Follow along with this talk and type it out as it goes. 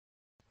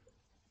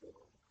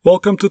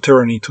Welcome to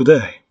Tyranny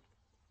Today.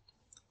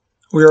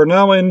 We are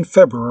now in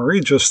February,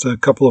 just a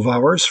couple of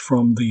hours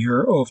from the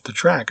year of the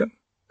dragon.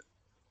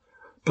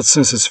 But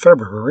since it's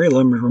February,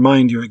 let me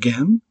remind you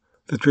again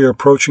that we are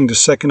approaching the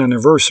second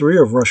anniversary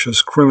of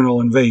Russia's criminal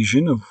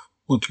invasion of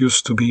what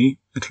used to be,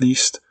 at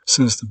least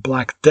since the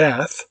Black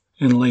Death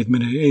in late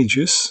Middle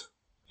Ages,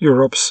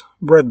 Europe's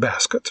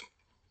breadbasket.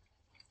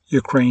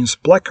 Ukraine's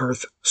Black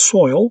Earth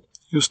soil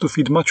used to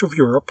feed much of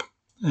Europe,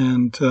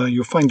 and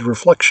you find the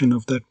reflection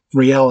of that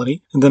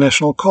reality in the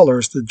national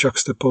colors that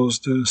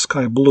juxtapose the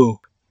sky blue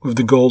with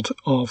the gold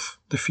of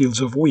the fields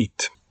of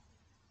wheat.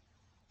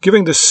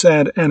 Given this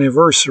sad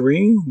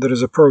anniversary that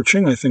is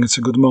approaching, I think it's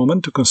a good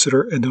moment to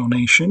consider a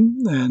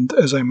donation, and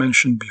as I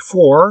mentioned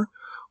before,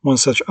 one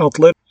such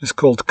outlet is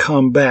called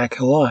Come Back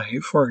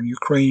Alive, or in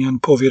Ukrainian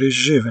Pověř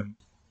živým.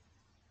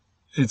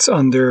 It's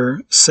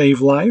under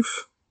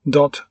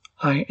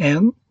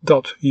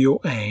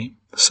savelife.in.ua.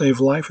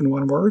 savelife in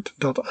one word,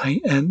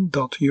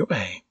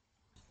 .in.ua.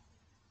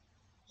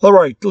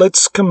 Alright,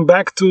 let's come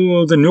back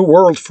to the New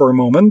World for a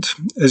moment.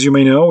 As you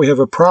may know, we have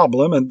a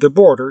problem at the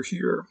border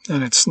here,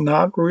 and it's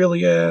not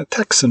really a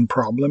Texan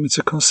problem, it's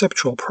a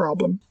conceptual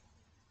problem.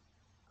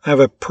 I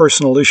have a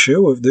personal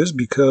issue with this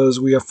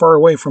because we are far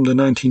away from the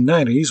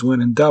 1990s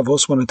when in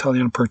Davos one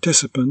Italian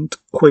participant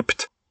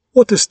quipped,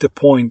 "What is the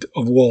point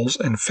of walls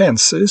and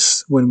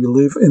fences when we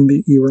live in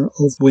the era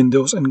of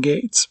windows and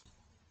gates?"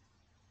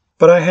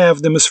 But I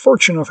have the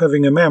misfortune of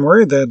having a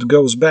memory that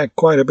goes back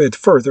quite a bit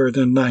further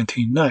than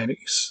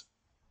 1990s.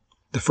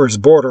 The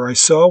first border I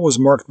saw was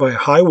marked by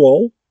a high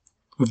wall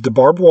with the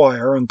barbed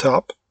wire on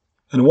top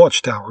and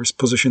watchtowers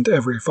positioned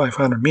every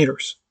 500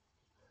 meters.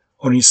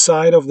 On each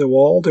side of the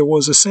wall there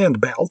was a sand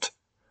belt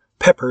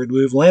peppered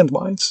with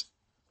landmines.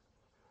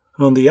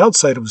 And on the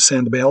outside of the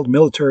sand belt,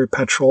 military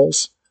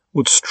patrols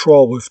would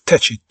stroll with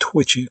tetchy,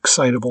 twitchy,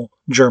 excitable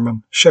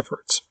German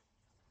shepherds.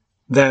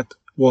 That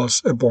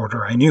was a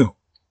border I knew.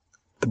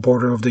 The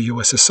border of the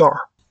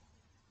USSR.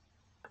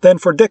 Then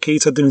for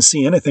decades I didn't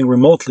see anything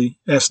remotely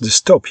as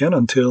dystopian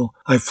until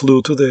I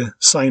flew to the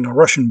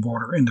Sino-Russian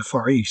border in the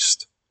Far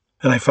East,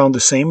 and I found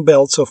the same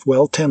belts of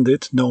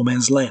well-tended no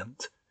man's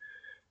land.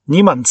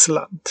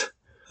 Niemandsland,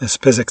 as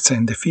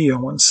Petroyuan the Fia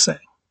once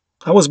sang.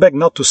 I was begged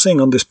not to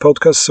sing on this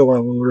podcast, so I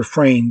will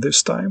refrain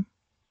this time.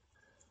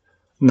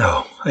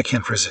 No, I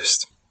can't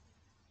resist.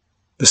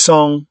 The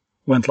song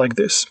went like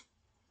this.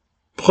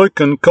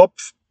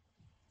 Brückenkopf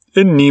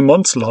in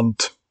niemands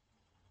Land.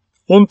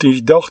 Und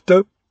ich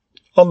dachte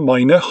an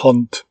meine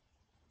Hand.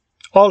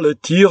 Alle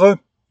Tiere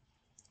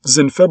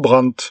sind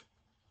verbrannt.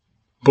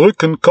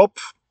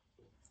 Brückenkopf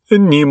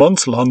in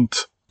niemands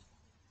Land.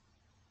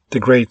 The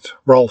great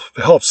Rolf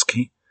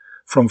Wachowski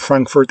from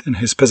Frankfurt and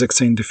his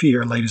Petroyuan the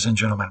Fear, ladies and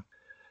gentlemen.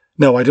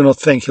 No, I do not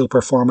think he'll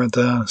perform at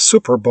the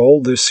Super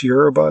Bowl this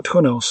year, but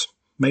who knows,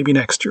 maybe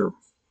next year.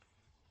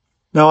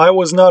 Now, I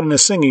was not in a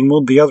singing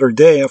mood the other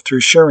day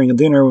after sharing a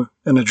dinner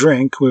and a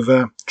drink with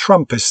a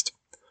Trumpist.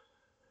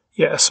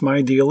 Yes,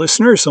 my dear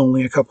listeners,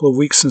 only a couple of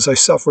weeks since I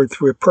suffered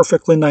through a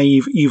perfectly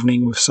naive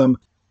evening with some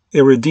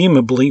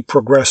irredeemably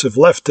progressive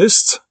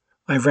leftists,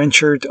 I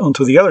ventured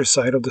onto the other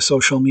side of the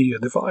social media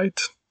divide,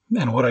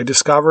 and what I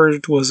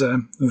discovered was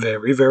a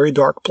very, very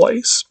dark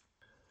place.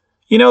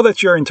 You know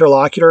that your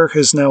interlocutor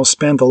has now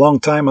spent a long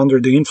time under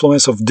the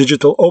influence of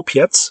digital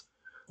opiates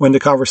when the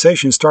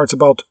conversation starts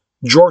about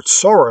George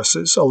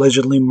Soros's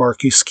allegedly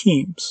murky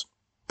schemes.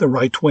 The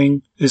right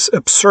wing is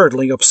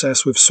absurdly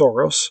obsessed with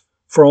Soros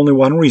for only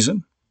one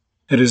reason.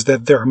 It is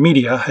that their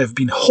media have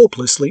been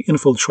hopelessly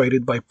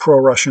infiltrated by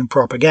pro-Russian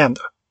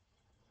propaganda.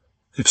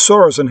 If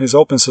Soros and his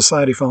Open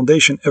Society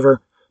Foundation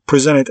ever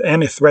presented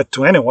any threat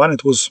to anyone,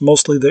 it was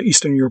mostly the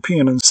Eastern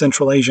European and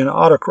Central Asian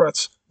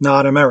autocrats,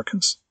 not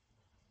Americans.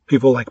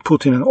 People like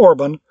Putin and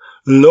Orban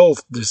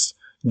loathed this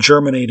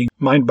germinating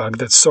mindbug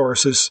that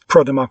Soros's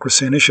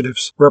pro-democracy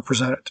initiatives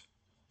represented.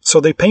 So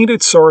they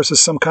painted Soros as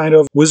some kind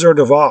of Wizard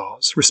of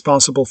Oz,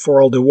 responsible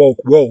for all the woke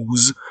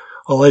woes,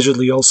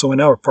 allegedly also in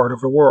our part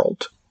of the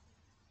world.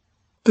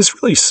 This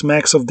really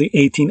smacks of the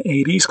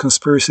 1880s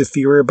conspiracy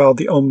theory about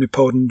the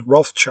omnipotent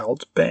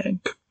Rothschild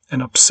Bank,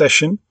 an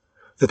obsession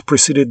that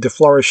preceded the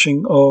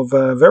flourishing of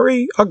a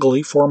very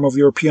ugly form of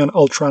European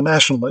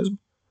ultranationalism.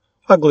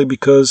 Ugly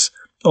because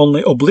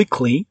only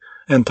obliquely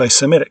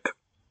anti-Semitic.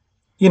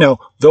 You know,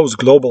 those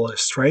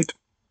globalists, right?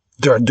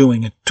 They're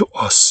doing it to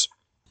us.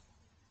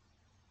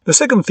 The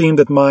second theme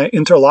that my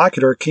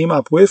interlocutor came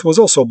up with was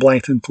also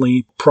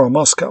blatantly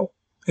pro-Moscow.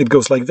 It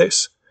goes like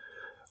this.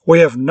 We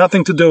have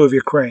nothing to do with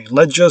Ukraine.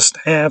 Let's just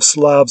have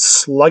Slavs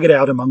slug it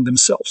out among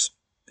themselves.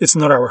 It's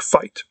not our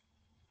fight.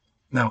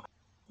 Now,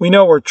 we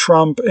know where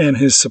Trump and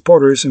his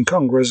supporters in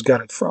Congress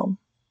got it from.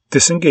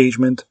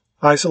 Disengagement,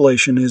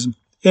 isolationism,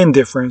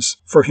 indifference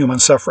for human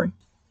suffering.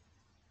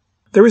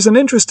 There is an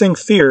interesting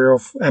theory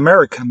of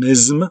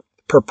Americanism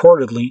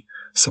purportedly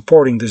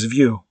supporting this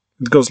view.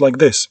 It goes like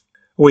this.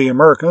 We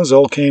Americans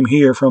all came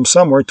here from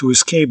somewhere to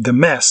escape the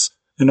mess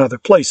in other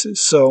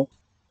places, so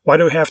why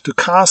do we have to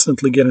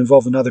constantly get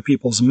involved in other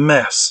people's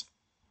mess?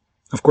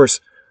 Of course,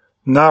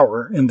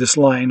 Nowhere in this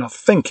line of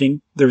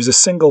thinking there is a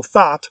single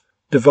thought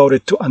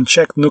devoted to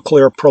unchecked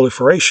nuclear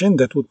proliferation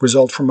that would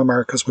result from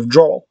America's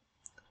withdrawal.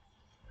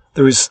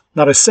 There is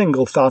not a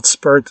single thought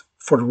spared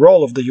for the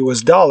role of the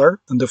US dollar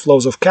and the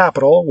flows of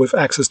capital with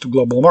access to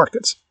global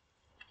markets.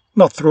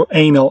 Not through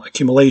anal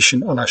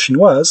accumulation a la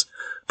chinoise,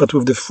 but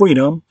with the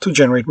freedom to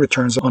generate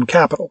returns on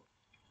capital.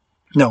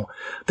 No,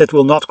 that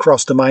will not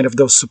cross the mind of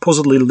those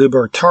supposedly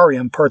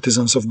libertarian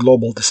partisans of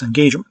global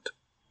disengagement.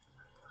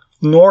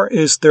 Nor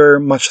is there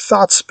much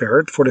thought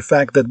spared for the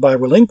fact that by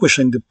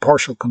relinquishing the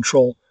partial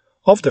control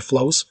of the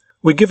flows,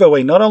 we give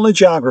away not only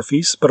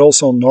geographies, but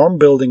also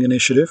norm-building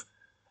initiative,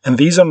 and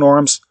these are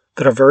norms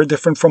that are very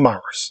different from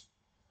ours.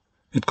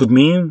 It could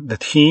mean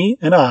that he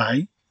and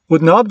I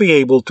would not be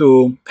able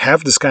to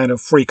have this kind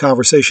of free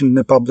conversation in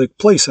a public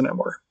place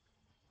anymore.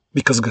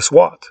 Because guess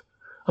what?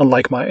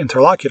 Unlike my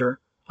interlocutor,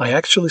 I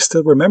actually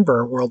still remember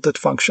a world that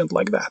functioned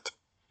like that.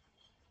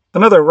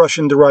 Another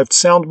Russian-derived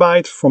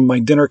soundbite from my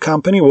dinner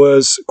company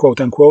was,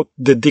 quote-unquote,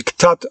 the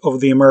diktat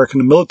of the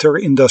American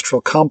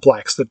military-industrial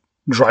complex that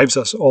drives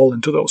us all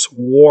into those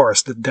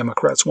wars that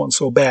Democrats want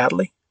so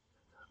badly.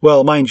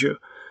 Well, mind you,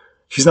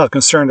 he's not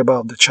concerned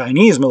about the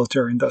Chinese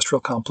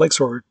military-industrial complex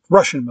or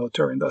Russian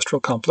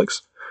military-industrial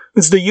complex.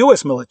 It's the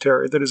US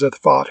military that is at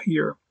fault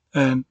here,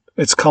 and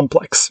it's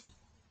complex.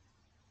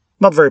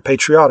 Not very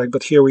patriotic,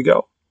 but here we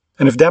go.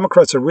 And if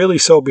Democrats are really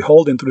so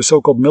beholden to the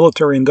so-called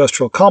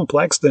military-industrial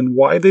complex, then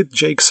why did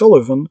Jake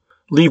Sullivan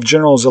leave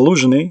General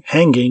Zaluzhny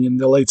hanging in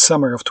the late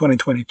summer of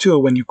 2022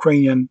 when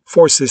Ukrainian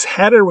forces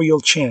had a real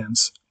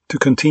chance to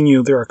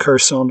continue their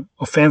Kherson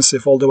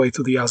offensive all the way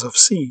to the Azov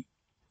Sea?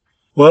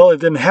 Well, it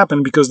didn't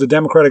happen because the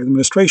Democratic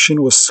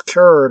administration was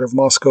scared of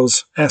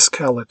Moscow's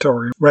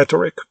escalatory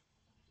rhetoric.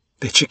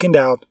 They chickened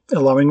out,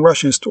 allowing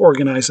Russians to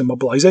organize a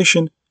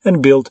mobilization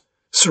and build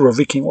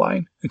Surovikin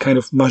line, a kind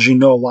of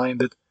Maginot line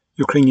that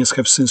Ukrainians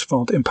have since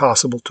found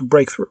impossible to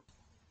break through.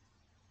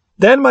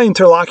 Then my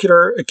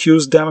interlocutor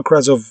accused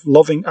Democrats of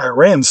loving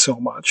Iran so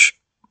much,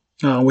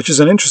 which is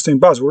an interesting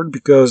buzzword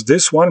because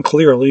this one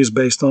clearly is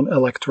based on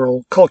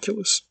electoral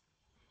calculus.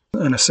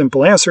 And a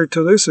simple answer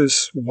to this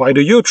is, why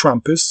do you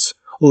Trumpists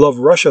love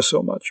Russia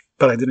so much?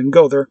 But I didn't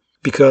go there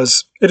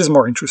because it is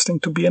more interesting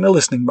to be in a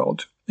listening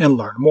mode and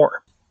learn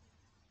more.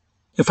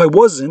 If I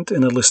wasn't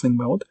in a listening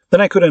mode,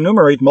 then I could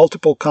enumerate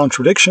multiple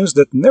contradictions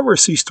that never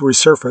cease to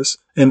resurface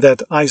in that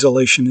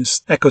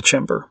isolationist echo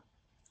chamber.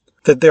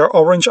 That their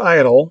orange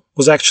idol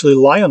was actually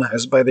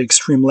lionized by the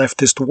extreme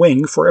leftist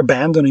wing for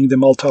abandoning the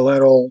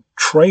multilateral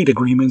trade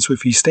agreements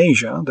with East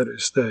Asia, that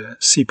is the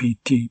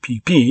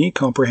CPTPP,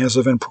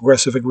 Comprehensive and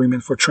Progressive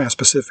Agreement for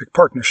Trans-Pacific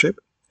Partnership,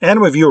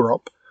 and with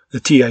Europe, the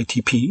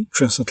TITP,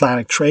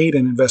 Transatlantic Trade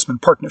and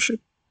Investment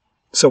Partnership.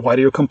 So why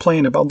do you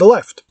complain about the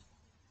left?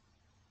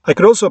 I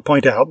could also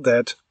point out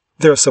that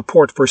their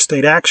support for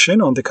state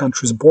action on the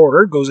country's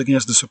border goes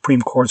against the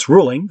Supreme Court's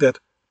ruling that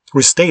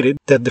restated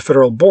that the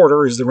federal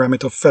border is the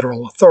remit of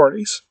federal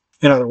authorities.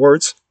 In other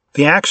words,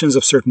 the actions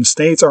of certain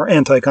states are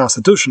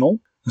anti-constitutional,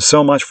 and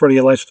so much for the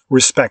alleged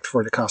respect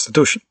for the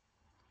Constitution.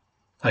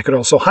 I could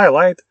also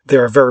highlight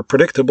their very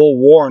predictable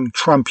warm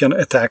Trumpian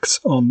attacks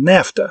on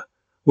NAFTA,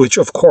 which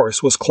of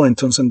course was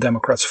Clinton's and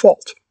Democrats'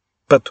 fault,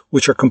 but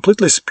which are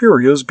completely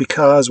spurious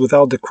because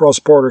without the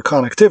cross-border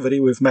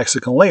connectivity with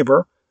Mexican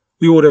labor,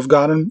 we would have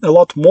gotten a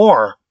lot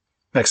more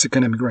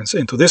Mexican immigrants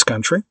into this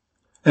country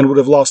and would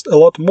have lost a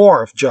lot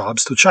more of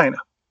jobs to China.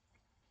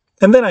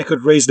 And then I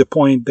could raise the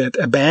point that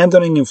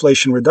abandoning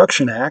Inflation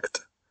Reduction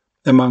Act,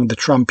 among the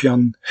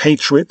Trumpian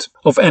hatred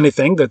of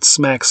anything that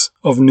smacks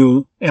of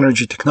new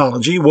energy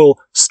technology, will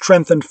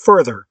strengthen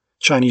further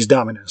Chinese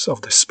dominance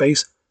of this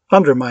space,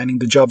 undermining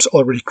the jobs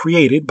already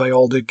created by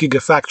all the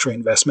gigafactory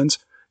investments.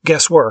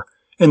 Guess where?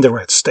 In the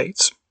red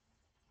states.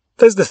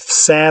 That's the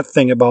sad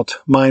thing about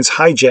minds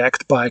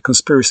hijacked by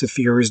conspiracy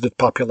theories that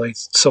populate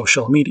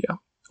social media.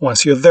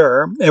 Once you're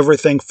there,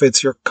 everything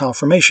fits your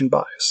confirmation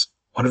bias,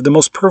 one of the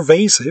most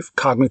pervasive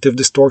cognitive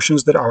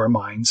distortions that our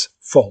minds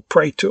fall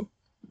prey to.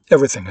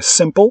 Everything is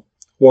simple,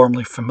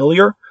 warmly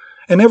familiar,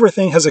 and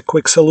everything has a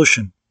quick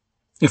solution.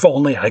 If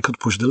only I could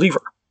push the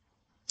lever.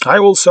 I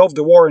will solve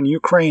the war in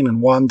Ukraine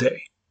in one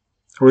day.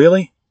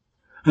 Really?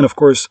 And of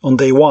course, on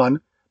day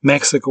one,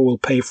 Mexico will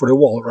pay for the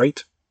wall,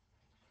 right?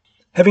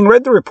 Having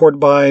read the report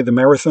by the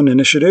Marathon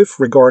Initiative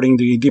regarding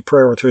the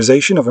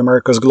deprioritization of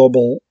America's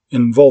global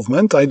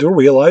involvement, I do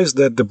realize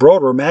that the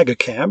broader MAGA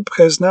camp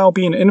has now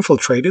been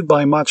infiltrated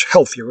by much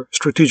healthier,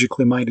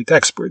 strategically minded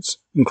experts,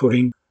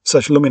 including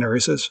such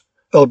luminaries as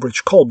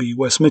Elbridge Colby,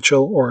 Wes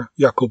Mitchell, or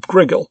Jakub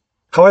Grigel.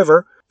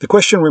 However, the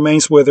question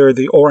remains whether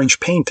the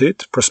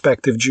orange-painted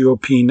prospective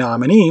GOP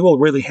nominee will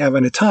really have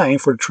any time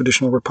for the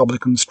traditional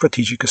Republican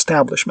strategic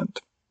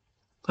establishment.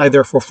 I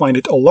therefore find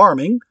it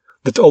alarming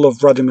that all of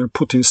Vladimir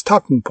Putin's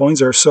talking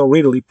points are so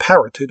readily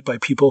parroted by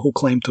people who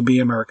claim to be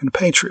American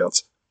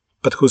patriots,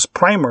 but whose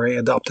primary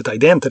adopted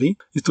identity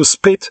is to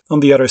spit on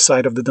the other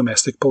side of the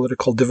domestic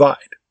political divide.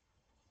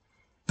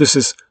 This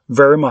is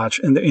very much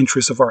in the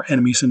interest of our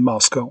enemies in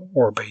Moscow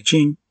or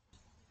Beijing.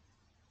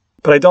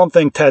 But I don't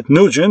think Ted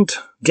Nugent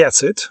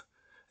gets it,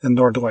 and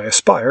nor do I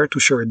aspire to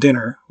share a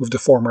dinner with the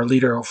former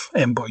leader of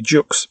Amboy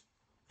Jukes.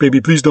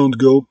 Baby, please don't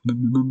go.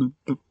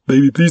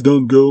 Baby, please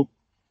don't go.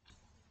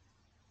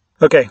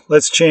 Okay,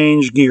 let's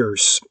change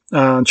gears.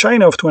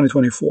 China of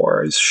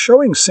 2024 is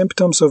showing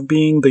symptoms of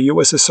being the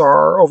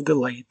USSR of the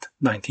late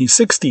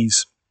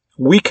 1960s,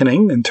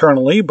 weakening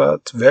internally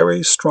but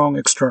very strong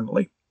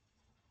externally.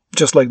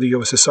 Just like the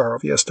USSR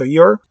of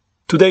yesteryear,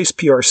 today's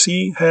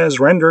PRC has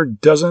rendered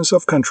dozens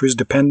of countries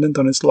dependent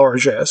on its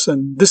largesse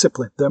and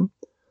disciplined them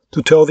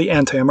to toe the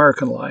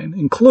anti-American line,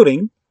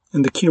 including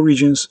in the key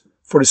regions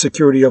for the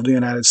security of the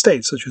United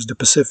States, such as the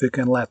Pacific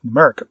and Latin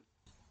America.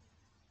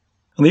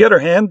 On the other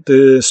hand,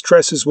 the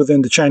stresses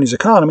within the Chinese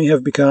economy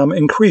have become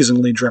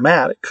increasingly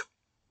dramatic.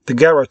 The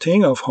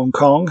garroting of Hong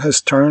Kong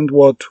has turned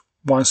what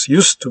once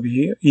used to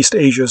be East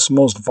Asia's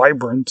most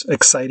vibrant,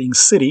 exciting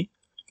city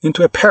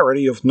into a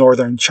parody of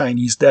northern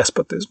Chinese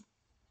despotism.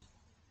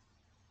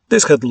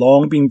 This had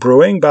long been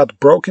brewing, but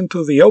broke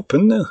into the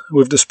open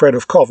with the spread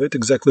of COVID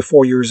exactly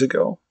 4 years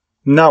ago.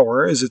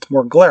 Nowhere is it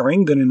more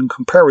glaring than in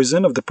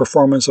comparison of the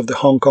performance of the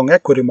Hong Kong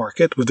equity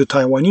market with the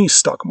Taiwanese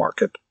stock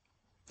market.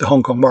 The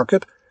Hong Kong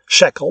market,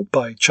 shackled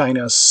by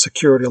China's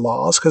security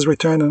laws, has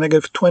returned a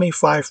negative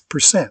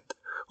 25%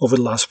 over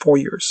the last 4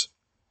 years.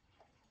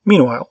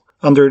 Meanwhile,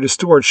 under the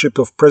stewardship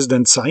of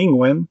President Tsai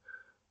Ing-wen,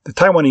 the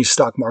Taiwanese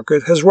stock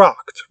market has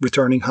rocked,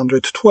 returning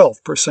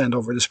 112%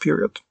 over this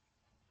period.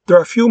 There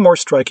are a few more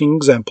striking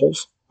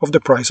examples of the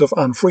price of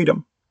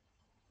unfreedom.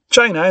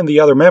 China and the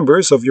other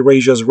members of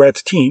Eurasia's Red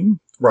Team,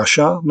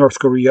 Russia, North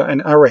Korea,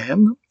 and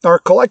Iran, are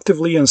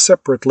collectively and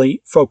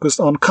separately focused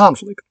on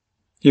conflict,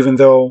 even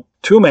though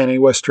too many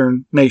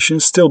Western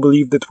nations still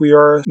believe that we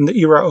are in the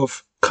era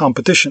of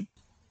competition.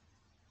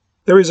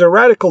 There is a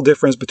radical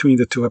difference between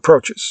the two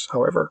approaches,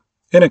 however.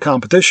 In a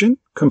competition,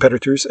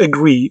 competitors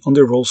agree on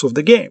the rules of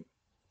the game.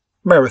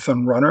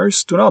 Marathon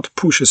runners do not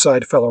push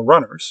aside fellow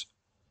runners,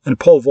 and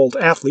pole vault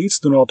athletes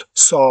do not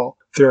saw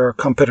their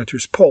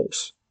competitors'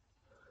 poles.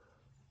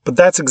 But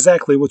that's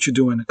exactly what you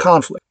do in a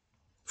conflict.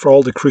 For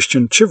all the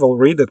Christian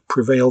chivalry that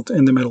prevailed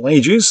in the Middle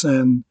Ages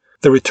and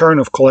the return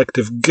of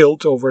collective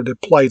guilt over the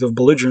plight of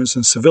belligerents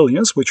and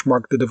civilians, which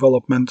marked the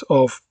development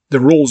of the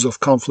rules of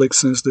conflict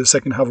since the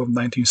second half of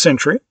the 19th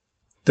century,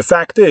 the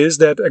fact is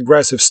that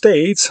aggressive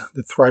states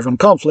that thrive on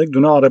conflict do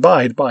not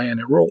abide by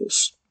any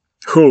rules.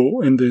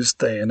 Who, in this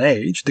day and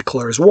age,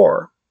 declares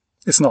war?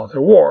 It's not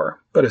a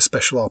war, but a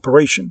special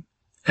operation,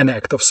 an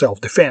act of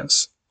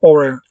self-defense,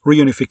 or a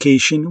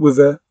reunification with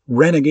a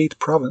renegade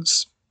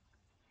province.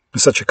 In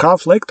such a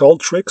conflict, all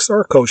tricks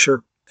are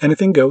kosher,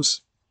 anything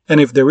goes,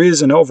 and if there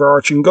is an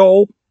overarching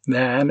goal,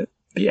 then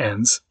the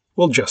ends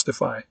will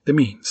justify the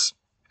means.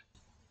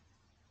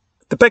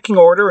 The pecking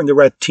order in the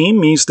Red Team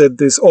means that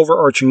this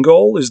overarching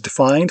goal is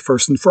defined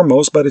first and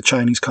foremost by the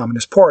Chinese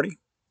Communist Party.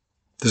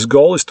 This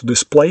goal is to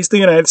displace the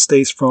United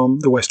States from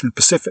the Western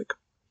Pacific.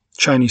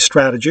 Chinese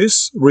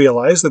strategists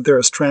realize that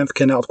their strength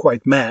cannot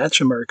quite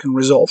match American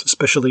resolve,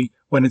 especially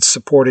when it's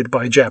supported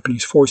by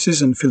Japanese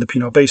forces and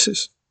Filipino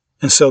bases.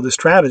 And so the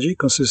strategy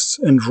consists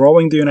in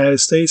drawing the United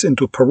States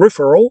into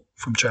peripheral,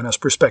 from China's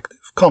perspective,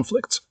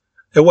 conflicts,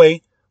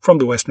 away from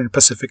the Western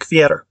Pacific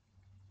theater.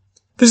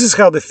 This is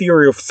how the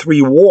theory of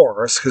three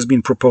wars has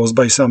been proposed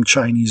by some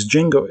Chinese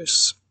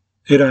jingoists.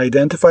 It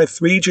identified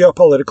three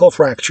geopolitical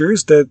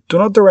fractures that do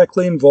not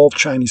directly involve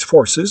Chinese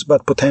forces,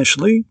 but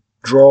potentially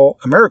draw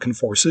American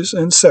forces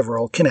and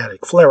several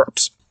kinetic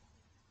flare-ups.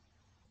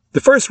 The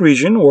first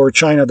region where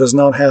China does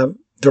not have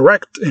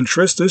direct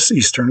interest is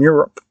Eastern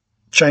Europe.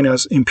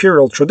 China's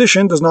imperial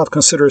tradition does not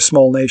consider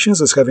small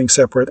nations as having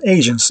separate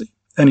agency,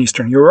 and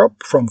Eastern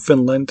Europe, from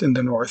Finland in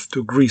the north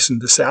to Greece in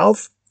the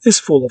south, is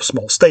full of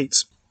small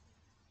states.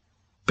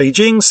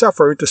 Beijing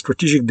suffered a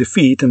strategic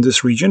defeat in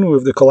this region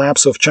with the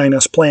collapse of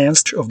China's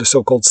plans of the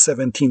so-called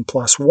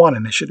 17+1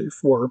 initiative,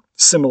 where,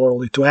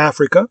 similarly to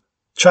Africa,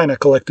 China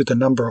collected a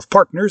number of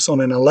partners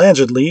on an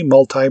allegedly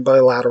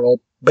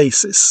multi-bilateral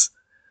basis.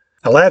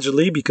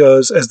 Allegedly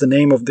because, as the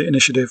name of the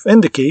initiative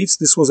indicates,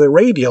 this was a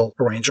radial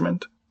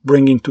arrangement,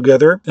 bringing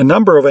together a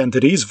number of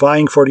entities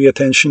vying for the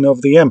attention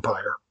of the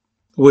empire,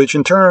 which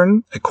in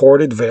turn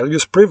accorded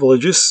various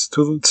privileges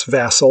to its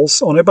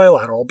vassals on a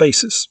bilateral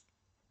basis.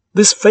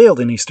 This failed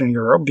in Eastern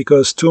Europe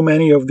because too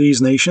many of these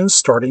nations,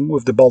 starting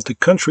with the Baltic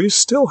countries,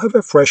 still have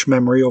a fresh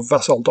memory of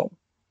vassaldom.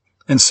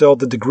 And so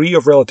the degree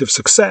of relative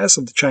success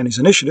of the Chinese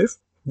initiative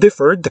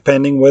differed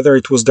depending whether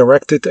it was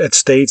directed at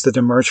states that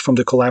emerged from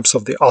the collapse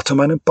of the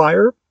Ottoman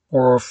Empire,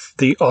 or of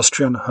the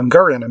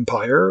Austrian-Hungarian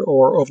Empire,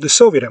 or of the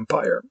Soviet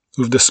Empire,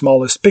 with the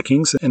smallest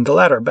pickings in the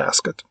latter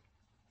basket.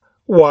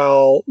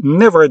 While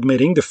never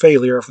admitting the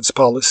failure of its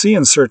policy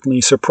and certainly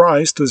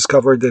surprised to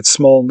discover that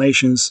small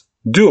nations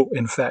do,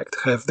 in fact,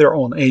 have their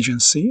own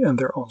agency and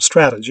their own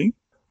strategy,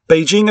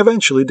 Beijing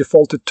eventually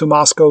defaulted to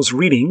Moscow's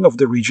reading of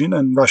the region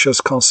and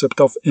Russia's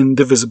concept of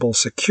indivisible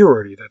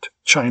security that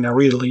China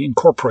really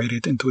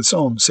incorporated into its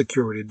own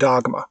security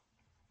dogma.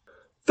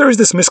 There is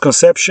this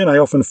misconception I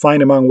often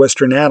find among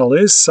Western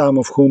analysts, some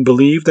of whom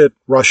believe that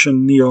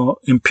Russian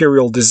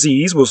neo-imperial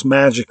disease was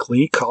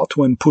magically caught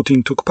when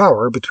Putin took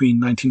power between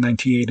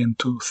 1998 and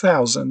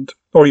 2000,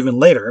 or even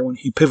later when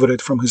he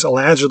pivoted from his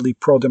allegedly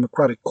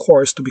pro-democratic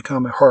course to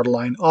become a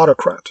hardline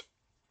autocrat.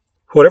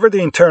 Whatever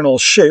the internal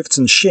shifts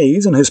and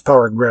shades in his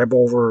power grab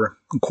over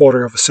a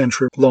quarter of a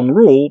century-long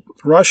rule,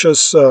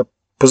 Russia's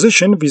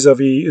position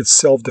vis-à-vis its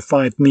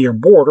self-defined near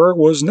border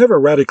was never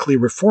radically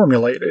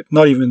reformulated,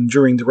 not even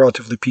during the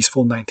relatively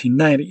peaceful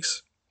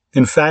 1990s.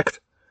 In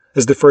fact,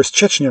 as the First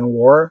Chechen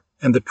War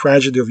and the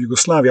tragedy of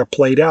Yugoslavia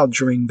played out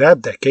during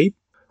that decade,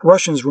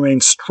 Russians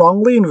remained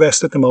strongly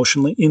invested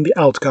emotionally in the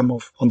outcome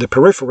on the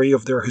periphery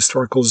of their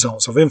historical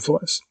zones of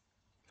influence.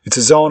 It's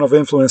a zone of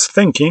influence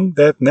thinking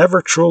that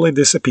never truly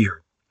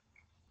disappeared.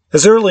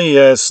 As early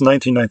as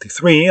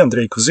 1993,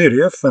 Andrei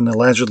Kozyrev, an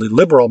allegedly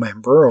liberal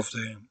member of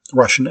the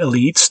Russian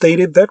elite,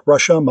 stated that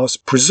Russia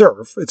must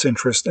preserve its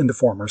interest in the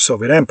former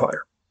Soviet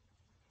Empire.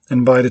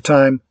 And by the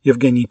time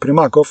Yevgeny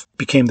Primakov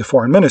became the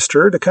foreign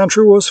minister, the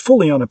country was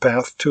fully on a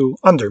path to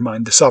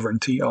undermine the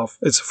sovereignty of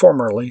its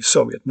formerly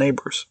Soviet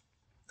neighbors.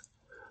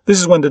 This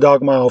is when the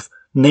dogma of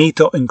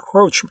NATO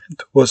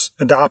encroachment was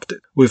adopted,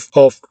 with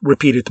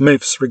oft-repeated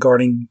myths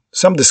regarding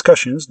some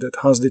discussions that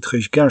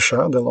Hans-Dietrich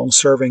Genscher, the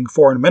long-serving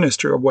foreign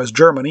minister of West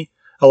Germany,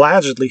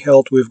 allegedly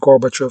held with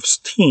Gorbachev's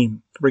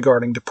team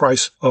regarding the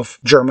price of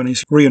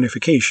Germany's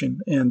reunification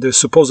and the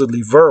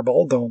supposedly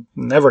verbal, though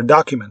never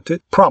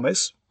documented,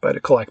 promise by the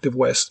collective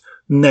West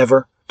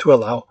never to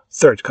allow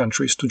third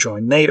countries to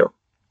join NATO.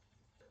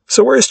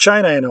 So where is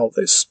China in all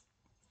this?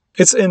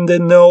 It's in the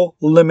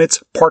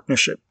no-limits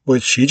partnership,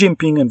 which Xi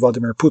Jinping and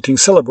Vladimir Putin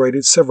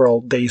celebrated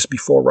several days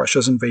before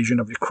Russia's invasion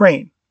of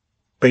Ukraine.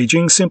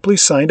 Beijing simply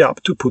signed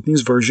up to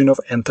Putin's version of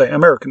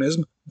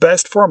anti-Americanism,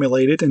 best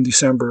formulated in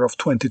December of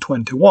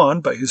 2021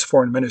 by his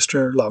foreign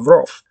minister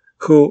Lavrov,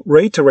 who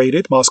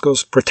reiterated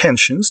Moscow's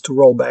pretensions to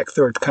roll back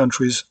third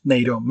countries'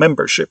 NATO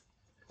membership,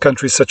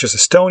 countries such as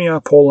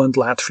Estonia, Poland,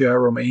 Latvia,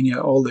 Romania,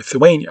 or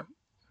Lithuania,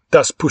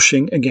 thus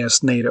pushing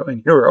against NATO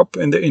in Europe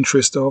in the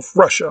interest of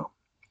Russia.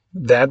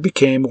 That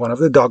became one of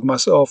the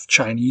dogmas of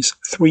Chinese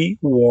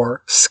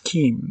three-war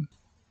scheme.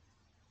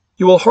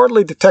 You will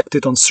hardly detect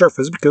it on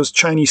surface because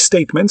Chinese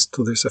statements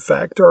to this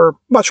effect are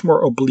much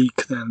more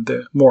oblique than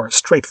the more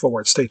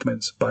straightforward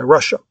statements by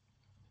Russia.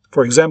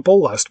 For example,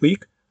 last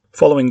week,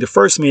 following the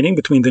first meeting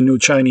between the new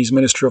Chinese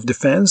Minister of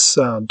Defense,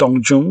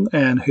 Dong Jun,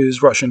 and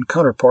his Russian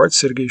counterpart,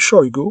 Sergei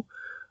Shoigu,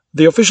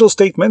 the official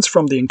statements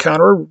from the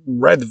encounter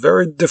read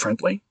very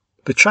differently.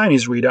 The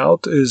Chinese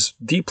readout is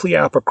deeply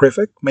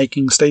apocryphal,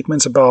 making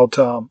statements about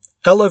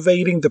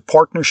elevating the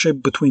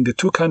partnership between the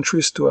two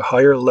countries to a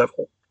higher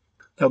level.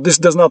 Now, this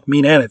does not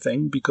mean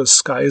anything because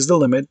sky is the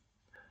limit,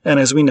 and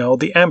as we know,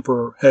 the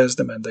emperor has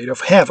the mandate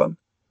of heaven.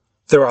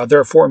 There are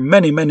therefore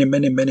many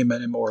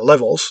more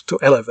levels to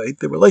elevate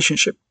the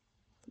relationship.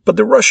 But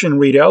the Russian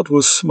readout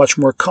was much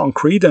more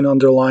concrete and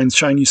underlined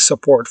Chinese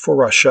support for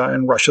Russia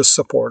and Russia's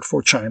support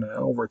for China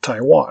over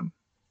Taiwan.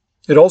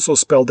 It also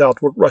spelled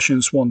out what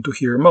Russians want to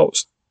hear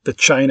most, that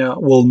China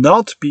will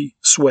not be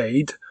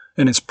swayed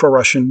in its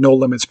pro-Russian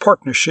no-limits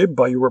partnership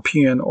by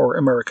European or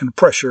American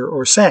pressure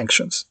or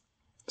sanctions.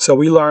 So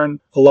we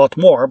learn a lot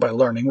more by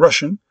learning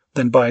Russian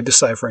than by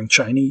deciphering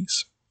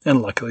Chinese,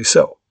 and luckily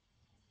so.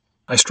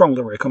 I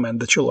strongly recommend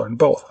that you learn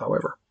both,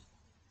 however.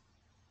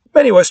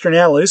 Many Western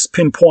analysts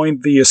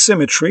pinpoint the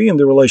asymmetry in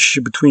the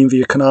relationship between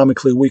the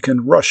economically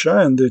weakened Russia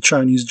and the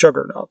Chinese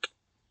juggernaut.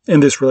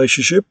 In this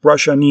relationship,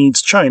 Russia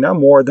needs China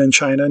more than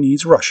China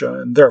needs Russia,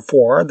 and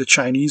therefore the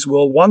Chinese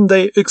will one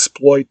day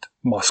exploit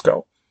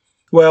Moscow.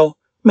 Well,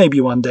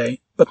 maybe one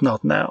day, but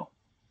not now.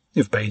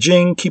 If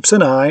Beijing keeps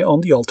an eye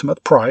on the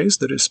ultimate prize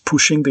that is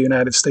pushing the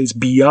United States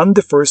beyond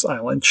the first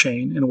island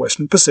chain in the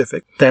Western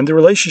Pacific, then the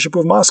relationship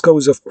with Moscow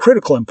is of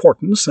critical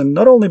importance, and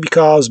not only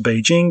because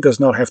Beijing does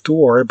not have to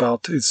worry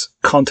about its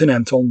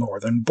continental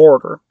northern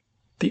border.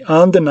 The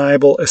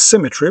undeniable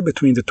asymmetry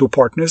between the two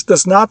partners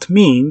does not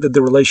mean that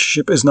the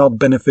relationship is not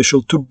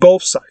beneficial to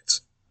both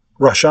sides.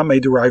 Russia may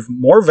derive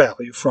more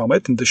value from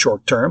it in the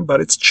short term, but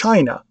it's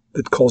China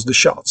that calls the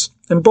shots,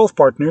 and both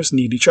partners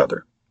need each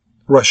other.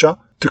 Russia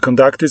to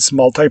conduct its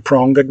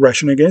multi-pronged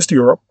aggression against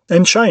Europe,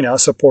 and China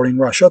supporting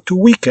Russia to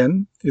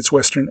weaken its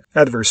Western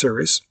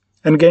adversaries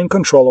and gain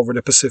control over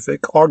the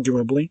Pacific,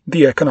 arguably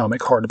the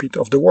economic heartbeat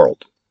of the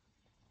world.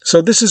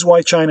 So this is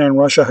why China and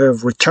Russia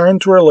have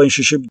returned to a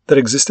relationship that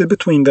existed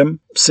between them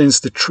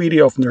since the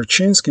Treaty of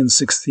Nerchinsk in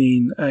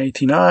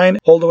 1689,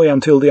 all the way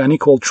until the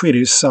unequal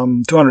treaties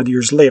some 200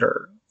 years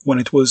later, when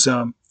it was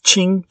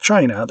Qing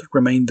China that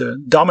remained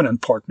the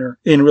dominant partner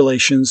in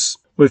relations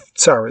with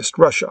Tsarist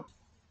Russia.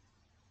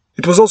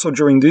 It was also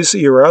during this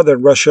era that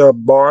Russia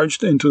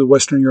barged into the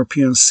Western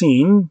European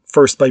scene,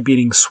 first by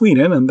beating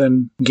Sweden and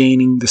then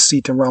gaining the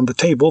seat around the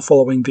table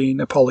following the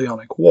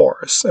Napoleonic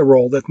Wars, a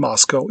role that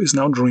Moscow is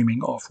now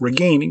dreaming of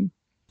regaining.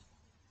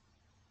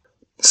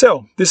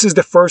 So, this is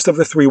the first of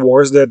the three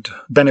wars that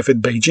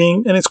benefit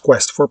Beijing in its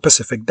quest for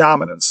Pacific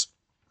dominance.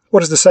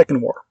 What is the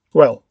second war?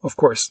 Well, of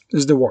course,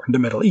 is the war in the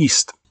Middle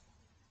East.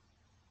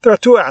 There are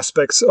two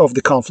aspects of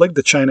the conflict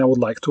that China would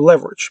like to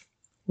leverage.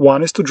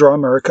 One is to draw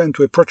America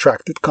into a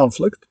protracted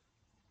conflict,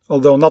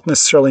 although not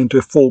necessarily into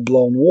a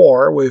full-blown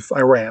war with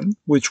Iran,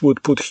 which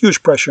would put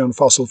huge pressure on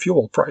fossil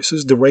fuel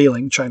prices,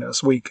 derailing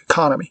China's weak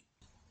economy.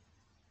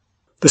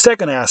 The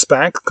second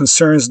aspect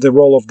concerns the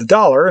role of the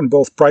dollar in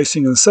both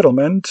pricing and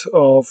settlement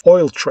of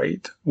oil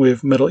trade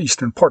with Middle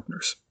Eastern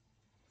partners.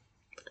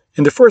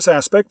 In the first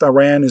aspect,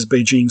 Iran is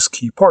Beijing's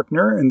key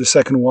partner, and the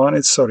second one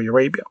is Saudi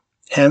Arabia.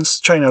 Hence,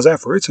 China's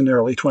efforts in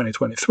early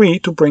 2023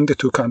 to bring the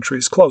two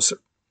countries closer.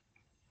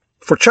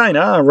 For China,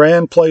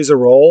 Iran plays a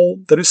role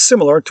that is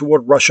similar to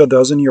what Russia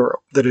does in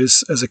Europe, that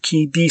is, as a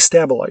key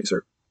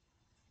destabilizer.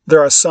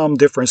 There are some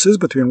differences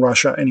between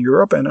Russia and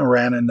Europe and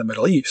Iran and the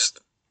Middle East.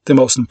 The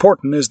most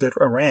important is that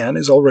Iran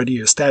is already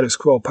a status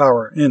quo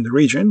power in the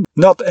region,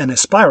 not an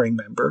aspiring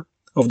member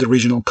of the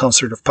regional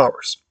concert of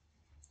powers.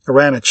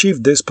 Iran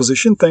achieved this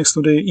position thanks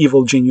to the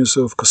evil genius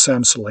of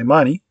Qasem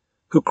Soleimani,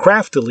 who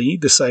craftily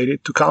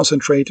decided to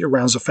concentrate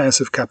Iran's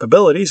offensive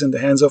capabilities in the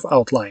hands of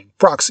outlying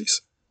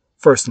proxies,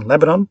 first in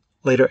Lebanon,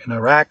 later in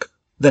Iraq,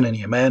 then in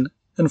Yemen,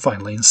 and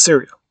finally in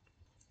Syria.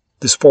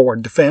 This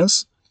forward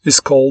defense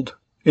is called,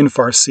 in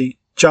Farsi,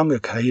 Jang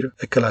Khair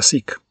e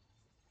Klasik.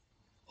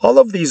 All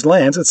of these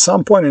lands at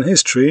some point in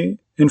history,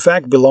 in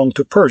fact, belonged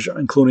to Persia,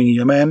 including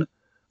Yemen,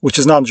 which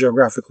is not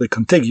geographically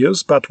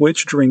contiguous, but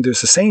which, during the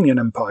Sasanian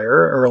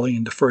Empire early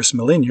in the first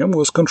millennium,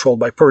 was controlled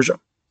by Persia.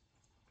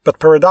 But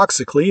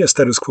paradoxically, a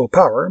status quo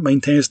power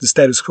maintains the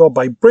status quo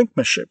by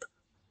brinkmanship,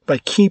 by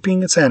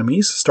keeping its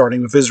enemies,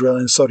 starting with Israel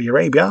and Saudi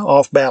Arabia,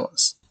 off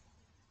balance.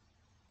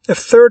 A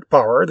third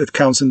power that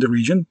counts in the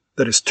region,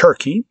 that is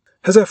Turkey,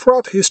 has a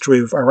fraught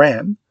history with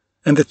Iran,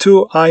 and the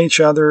two eye each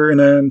other in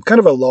a kind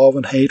of a love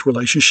and hate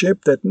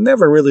relationship that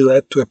never really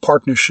led to a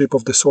partnership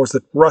of the sort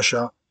that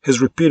Russia has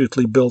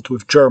repeatedly built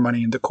with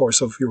Germany in the course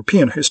of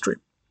European history.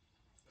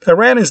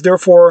 Iran is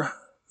therefore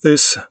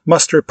this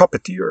master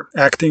puppeteer,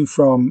 acting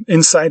from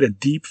inside a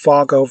deep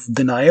fog of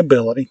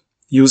deniability,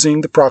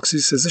 using the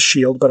proxies as a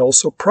shield but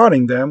also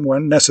prodding them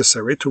when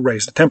necessary to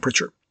raise the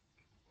temperature.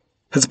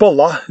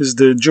 Hezbollah is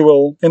the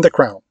jewel in the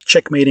crown,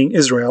 checkmating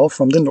Israel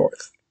from the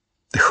north.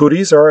 The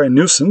Houthis are a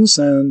nuisance,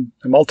 and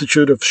a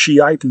multitude of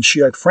Shiite and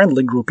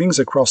Shiite-friendly groupings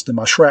across the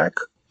Mashrek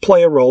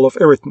play a role of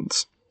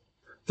irritants.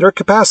 Their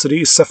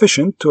capacity is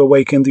sufficient to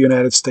awaken the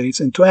United States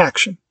into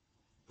action.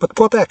 But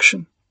what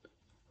action?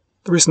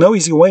 There is no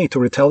easy way to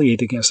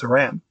retaliate against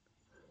Iran.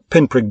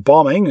 Pinprick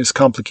bombing is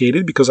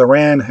complicated because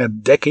Iran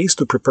had decades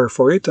to prepare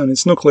for it, and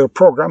its nuclear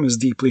program is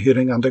deeply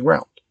hitting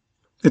underground.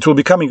 It will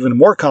become even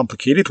more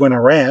complicated when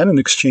Iran, in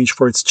exchange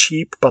for its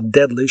cheap but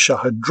deadly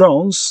Shahed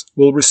drones,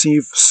 will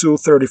receive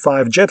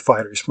Su-35 jet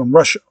fighters from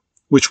Russia,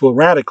 which will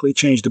radically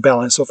change the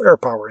balance of air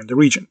power in the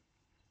region.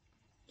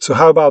 So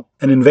how about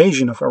an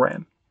invasion of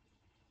Iran?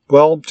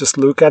 Well, just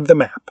look at the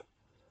map.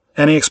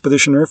 Any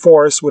expeditionary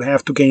force would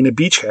have to gain a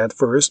beachhead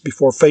first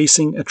before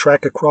facing a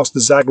trek across the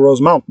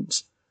Zagros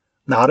Mountains,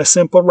 not a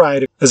simple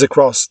ride as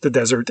across the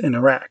desert in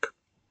Iraq.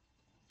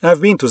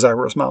 I've been to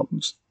Zagros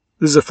Mountains.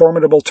 This is a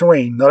formidable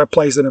terrain, not a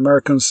place that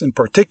Americans in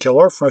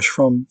particular, fresh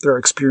from their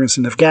experience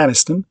in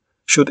Afghanistan,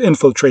 should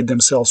infiltrate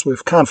themselves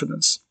with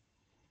confidence.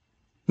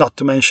 Not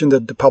to mention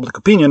that the public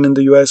opinion in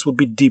the US would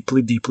be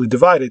deeply, deeply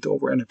divided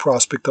over any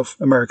prospect of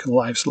American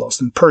lives lost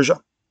in Persia.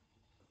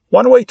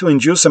 One way to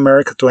induce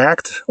America to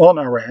act on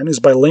Iran is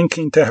by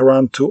linking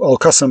Tehran to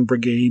Al-Qassam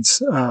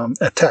Brigade's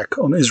attack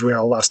on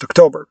Israel last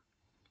October.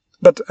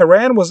 But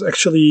Iran was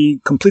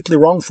actually completely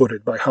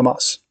wrong-footed by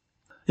Hamas.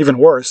 Even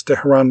worse,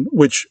 Tehran,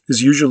 which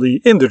is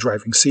usually in the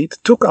driving seat,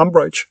 took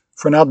umbrage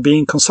for not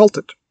being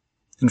consulted.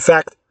 In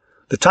fact,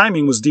 the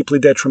timing was deeply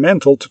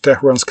detrimental to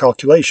Tehran's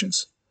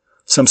calculations.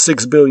 Some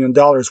 $6 billion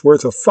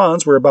worth of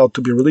funds were about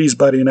to be released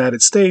by the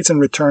United States in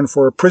return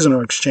for a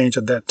prisoner exchange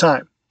at that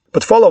time.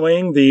 But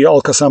following the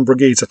Al-Qassam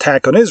Brigade's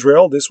attack on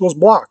Israel, this was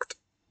blocked.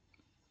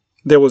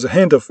 There was a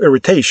hint of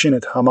irritation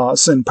at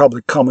Hamas in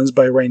public comments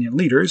by Iranian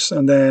leaders,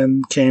 and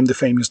then came the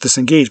famous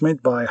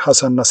disengagement by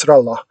Hassan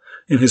Nasrallah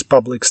in his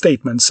public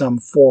statement some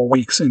 4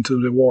 weeks into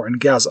the war in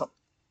Gaza.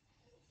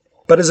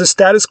 But as a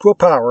status quo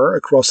power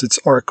across its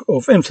arc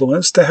of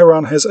influence,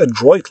 Tehran has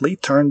adroitly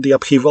turned the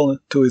upheaval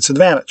to its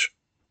advantage.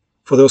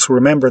 For those who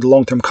remember the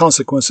long-term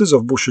consequences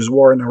of Bush's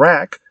war in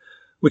Iraq,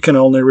 we can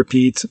only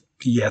repeat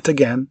yet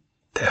again,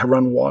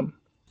 Tehran won.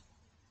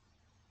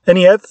 And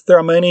yet, there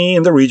are many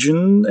in the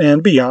region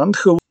and beyond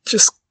who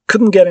just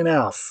couldn't get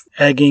enough,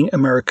 egging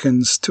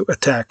Americans to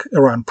attack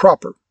Iran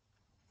proper.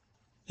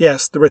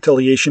 Yes, the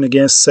retaliation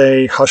against,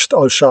 say, Hashd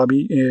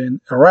al-Shabi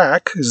in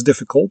Iraq is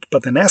difficult,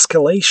 but an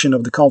escalation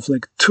of the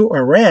conflict to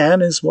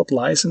Iran is what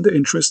lies in the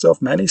interest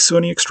of many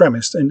Sunni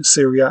extremists in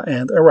Syria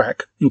and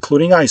Iraq,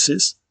 including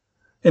ISIS,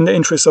 in the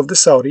interest of the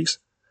Saudis,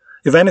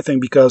 if anything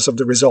because of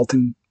the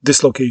resulting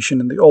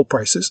dislocation in the oil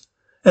prices,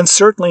 and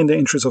certainly in the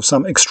interest of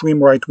some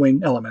extreme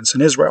right-wing elements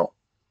in Israel.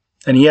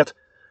 And yet,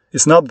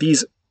 it's not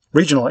these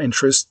regional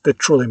interests that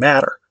truly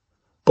matter.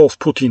 Both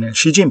Putin and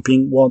Xi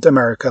Jinping want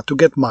America to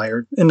get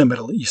mired in the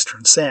Middle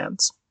Eastern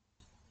sands.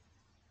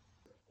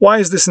 Why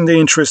is this in the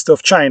interest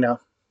of China?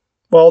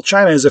 Well,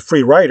 China is a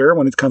free rider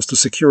when it comes to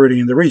security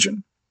in the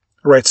region.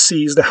 Red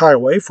Sea is the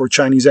highway for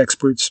Chinese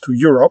exports to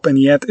Europe, and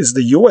yet it's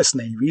the US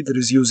Navy that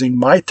is using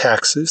my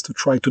taxes to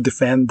try to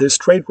defend this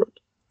trade route.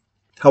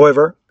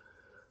 However,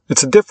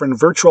 it's a different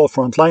virtual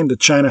front line that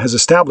China has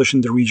established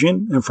in the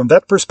region, and from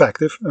that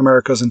perspective,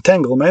 America's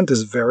entanglement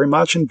is very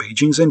much in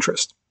Beijing's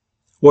interest.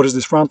 What is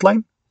this front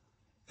line?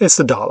 It's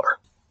the dollar.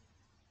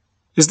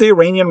 Is the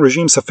Iranian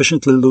regime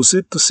sufficiently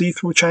lucid to see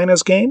through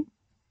China's game?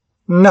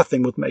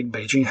 Nothing would make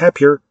Beijing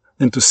happier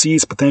than to see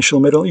its potential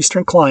Middle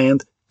Eastern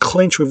client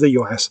clinch with the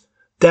US,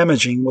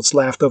 damaging what's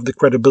left of the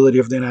credibility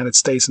of the United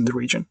States in the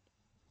region.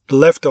 The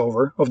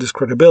leftover of this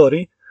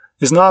credibility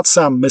is not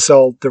some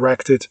missile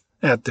directed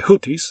at the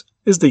Houthis,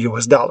 it's the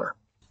US dollar.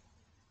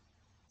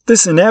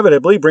 This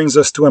inevitably brings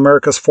us to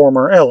America's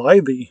former ally,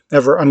 the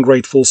ever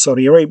ungrateful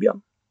Saudi Arabia.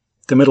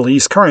 The Middle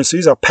East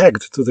currencies are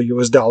pegged to the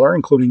US dollar,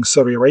 including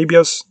Saudi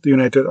Arabia's, the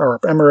United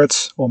Arab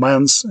Emirates,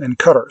 Oman's, and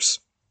Qatar's.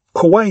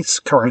 Kuwait's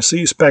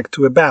currency is pegged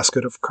to a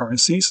basket of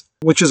currencies,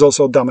 which is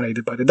also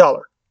dominated by the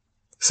dollar.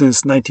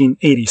 Since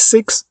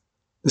 1986,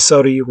 the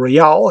Saudi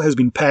Riyal has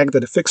been pegged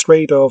at a fixed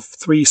rate of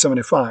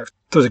 3.75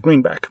 to the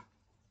greenback.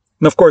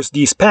 And of course,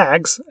 these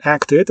pegs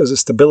acted as a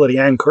stability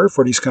anchor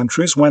for these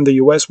countries when the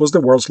US was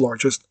the world's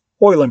largest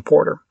oil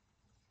importer.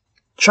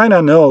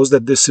 China knows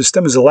that this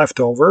system is a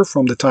leftover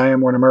from the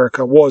time when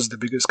America was the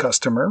biggest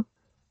customer,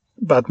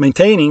 but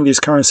maintaining these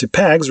currency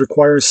pegs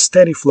requires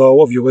steady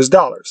flow of US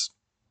dollars.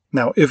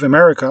 Now, if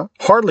America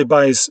hardly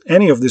buys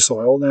any of this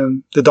oil,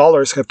 then the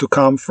dollars have to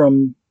come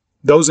from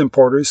those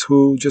importers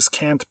who just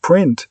can't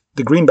print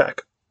the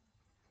greenback.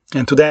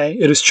 And today,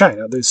 it is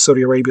China that is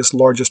Saudi Arabia's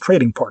largest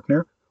trading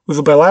partner, with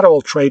a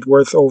bilateral trade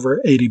worth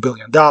over $80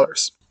 billion.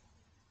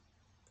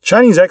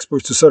 Chinese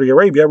exports to Saudi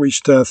Arabia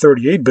reached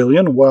 $38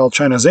 billion, while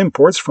China's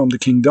imports from the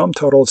kingdom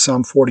totaled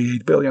some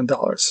 $48 billion.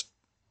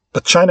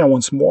 But China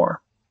wants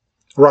more.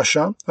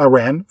 Russia,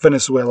 Iran,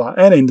 Venezuela,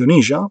 and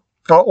Indonesia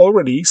are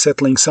already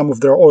settling some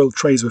of their oil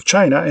trades with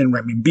China in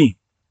renminbi.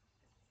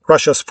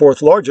 Russia's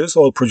fourth largest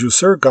oil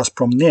producer,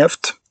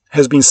 Gazprom-Neft,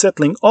 has been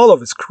settling all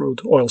of its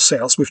crude oil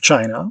sales with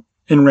China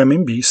in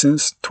renminbi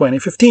since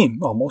 2015,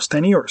 almost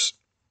 10 years.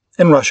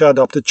 And Russia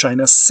adopted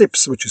China's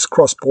CIPS, which is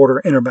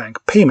Cross-Border Interbank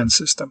Payment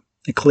System,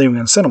 a clearing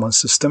and settlement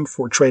system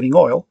for trading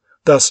oil,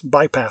 thus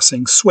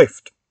bypassing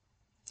SWIFT.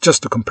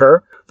 Just to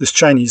compare, this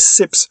Chinese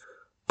CIPS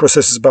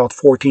processes about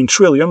 $14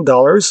 trillion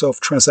of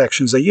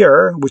transactions a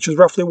year, which is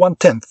roughly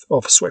 1/10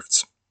 of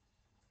SWIFT's.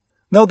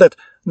 Note that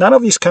none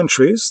of these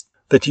countries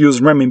that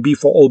use renminbi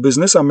for oil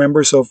business are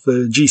members of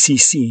the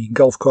GCC,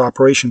 Gulf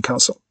Cooperation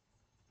Council.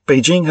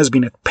 Beijing has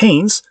been at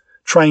pains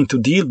trying to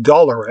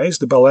de-dollarize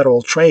the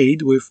bilateral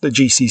trade with the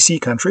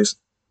GCC countries,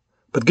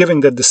 but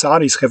given that the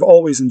Saudis have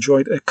always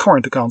enjoyed a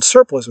current account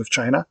surplus with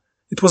China,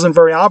 it wasn't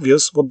very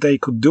obvious what they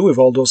could do with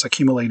all those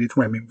accumulated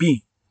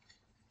renminbi.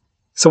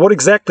 So what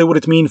exactly would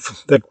it mean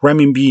that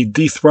renminbi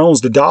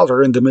dethrones the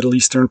dollar in the Middle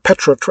Eastern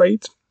petro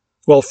trade?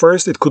 Well,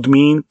 first, it could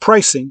mean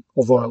pricing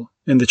of oil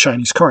in the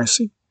Chinese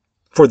currency.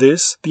 For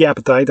this, the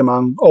appetite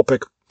among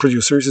OPEC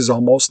producers is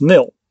almost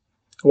nil.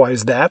 Why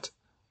is that?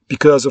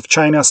 Because of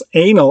China's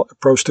anal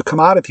approach to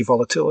commodity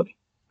volatility.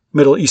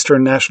 Middle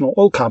Eastern national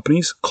oil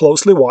companies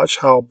closely watch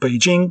how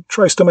Beijing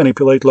tries to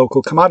manipulate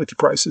local commodity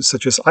prices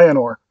such as iron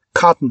ore,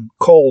 cotton,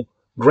 coal,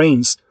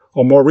 grains,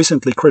 or more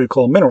recently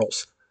critical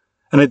minerals.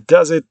 And it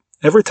does it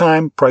every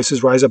time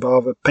prices rise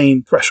above a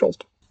pain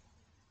threshold.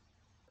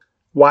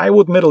 Why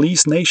would Middle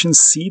East nations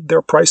cede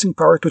their pricing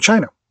power to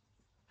China?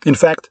 In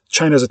fact,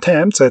 China's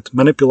attempts at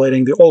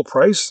manipulating the oil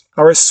price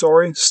are a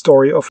sorry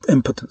story of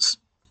impotence.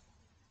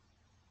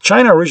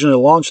 China originally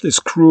launched its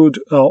crude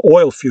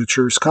oil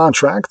futures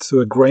contract to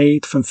a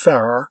great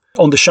fanfare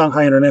on the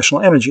Shanghai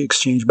International Energy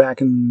Exchange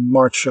back in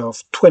March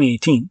of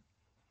 2018.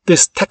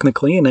 This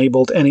technically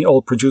enabled any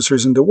oil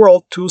producers in the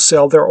world to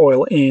sell their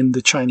oil in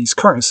the Chinese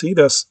currency,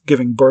 thus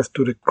giving birth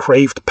to the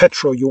craved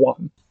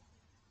Petroyuan.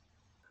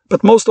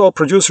 But most oil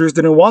producers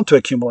didn't want to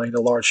accumulate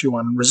a large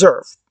yuan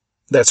reserve.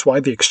 That's why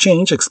the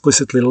exchange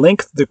explicitly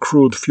linked the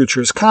crude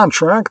futures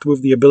contract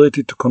with the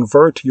ability to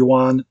convert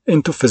yuan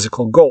into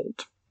physical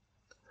gold.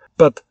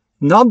 But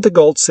not the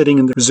gold sitting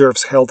in the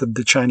reserves held at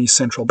the Chinese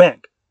central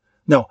bank.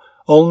 No,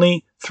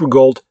 only through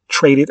gold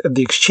traded at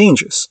the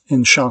exchanges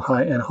in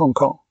Shanghai and Hong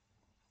Kong.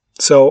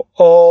 So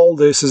all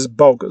this is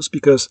bogus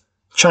because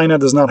China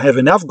does not have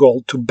enough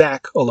gold to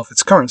back all of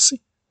its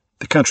currency.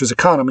 The country's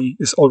economy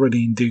is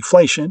already in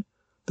deflation,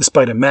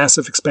 despite a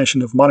massive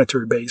expansion of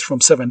monetary base from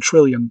 $7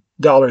 trillion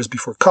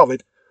before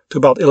COVID to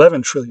about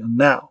 $11 trillion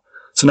now.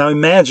 So now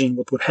imagine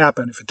what would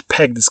happen if it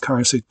pegged this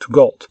currency to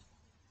gold.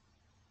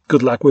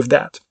 Good luck with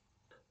that.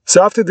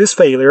 So after this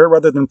failure,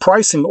 rather than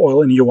pricing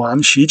oil in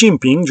yuan, Xi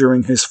Jinping,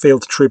 during his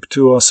failed trip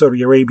to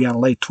Saudi Arabia in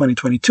late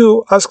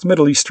 2022, asked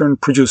Middle Eastern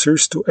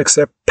producers to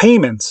accept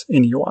payments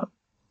in yuan.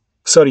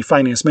 Saudi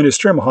Finance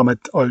Minister Mohammed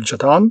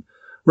Al-Jadhan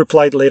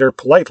replied later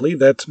politely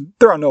that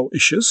there are no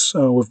issues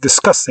with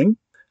discussing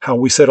how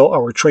we settle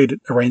our trade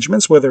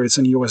arrangements, whether it's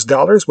in US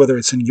dollars, whether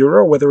it's in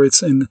euro, whether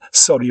it's in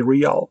Saudi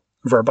Riyal,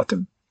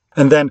 verbatim.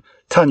 And then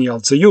Thani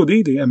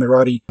al-Zayudi, the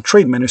Emirati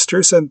trade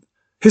minister, said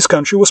his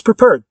country was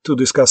prepared to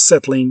discuss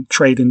settling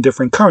trade in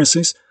different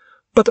currencies,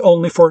 but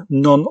only for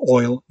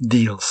non-oil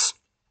deals.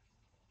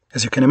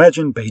 As you can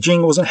imagine,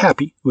 Beijing wasn't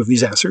happy with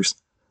these answers.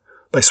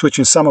 By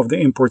switching some of the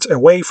imports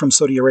away from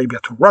Saudi Arabia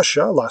to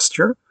Russia last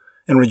year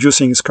and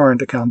reducing its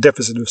current account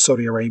deficit with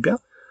Saudi Arabia,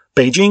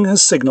 Beijing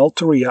has signaled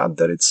to Riyadh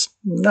that it's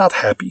not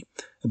happy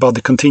about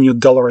the continued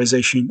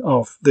dollarization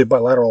of the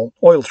bilateral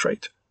oil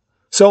trade.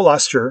 So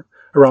last year,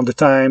 around the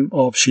time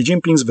of Xi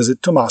Jinping's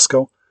visit to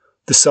Moscow,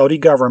 the Saudi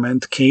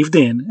government caved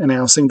in,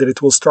 announcing that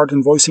it will start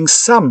invoicing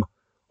some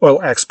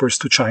oil exports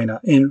to China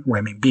in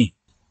renminbi.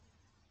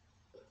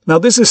 Now,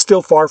 this is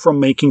still far from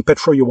making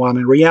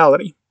Petroyuan a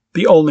reality.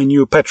 The only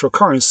new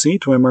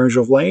petrocurrency to emerge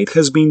of late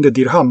has been the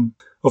dirham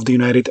of the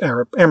United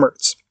Arab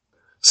Emirates.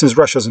 Since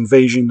Russia's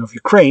invasion of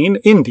Ukraine,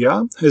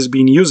 India has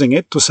been using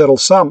it to settle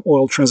some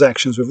oil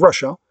transactions with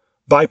Russia,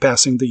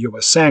 bypassing the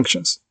US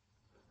sanctions.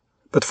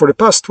 But for the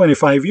past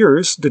 25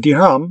 years, the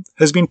dirham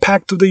has been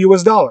pegged to the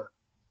US dollar.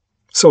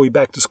 So we're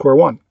back to square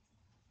one.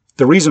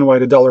 The reason why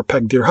the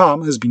dollar-pegged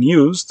dirham has been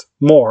used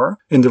more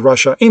in the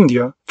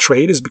Russia-India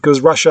trade is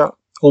because Russia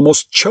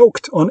almost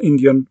choked on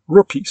Indian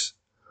rupees.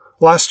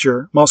 Last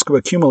year, Moscow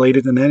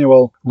accumulated an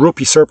annual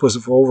rupee surplus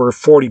of over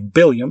 40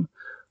 billion,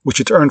 which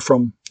it earned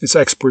from its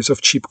exports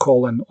of cheap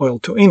coal and oil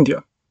to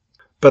India.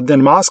 But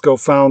then Moscow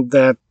found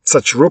that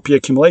such rupee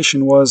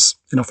accumulation was,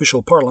 in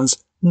official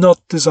parlance,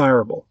 not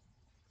desirable.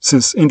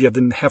 Since India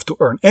didn't have to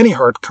earn any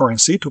hard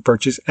currency to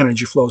purchase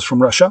energy flows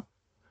from Russia,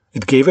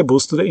 it gave a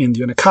boost to the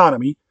Indian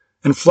economy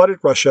and flooded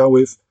Russia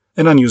with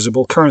an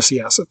unusable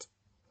currency asset.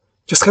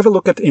 Just have a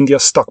look at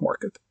India's stock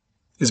market.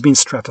 It's been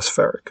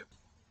stratospheric.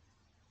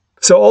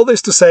 So all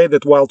this to say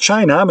that while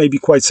China may be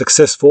quite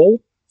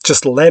successful,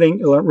 just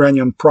letting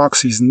Iranian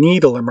proxies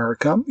needle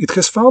America, it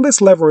has found its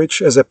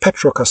leverage as a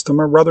petro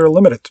customer rather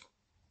limited.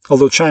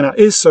 Although China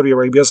is Saudi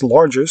Arabia's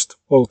largest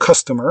oil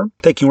customer,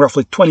 taking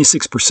roughly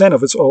 26%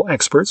 of its oil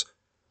exports,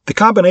 the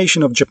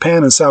combination of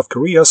Japan and South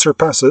Korea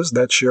surpasses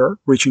that share,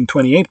 reaching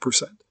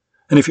 28%.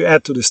 And if you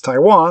add to this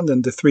Taiwan,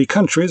 then the three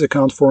countries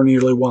account for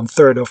nearly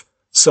one-third of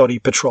Saudi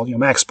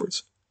petroleum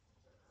exports.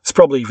 It's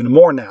probably even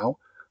more now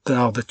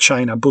that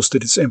China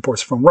boosted its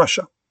imports from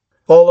Russia.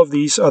 All of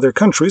these other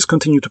countries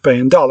continue to pay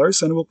in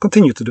dollars and will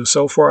continue to do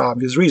so for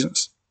obvious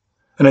reasons.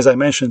 And as I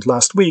mentioned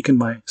last week in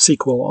my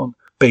sequel on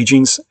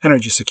Beijing's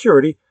energy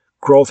security,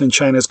 growth in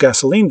China's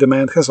gasoline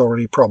demand has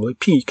already probably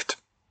peaked.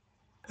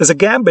 As a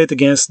gambit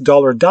against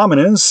dollar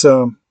dominance,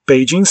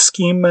 Beijing's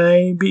scheme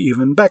may be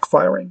even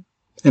backfiring.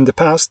 In the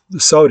past, the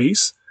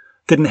Saudis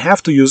didn't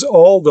have to use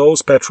all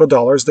those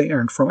petrodollars they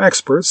earned from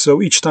exports,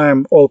 so each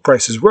time oil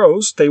prices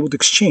rose, they would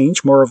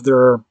exchange more of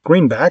their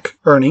greenback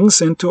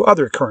earnings into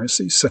other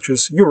currencies, such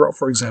as euro,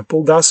 for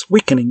example, thus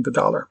weakening the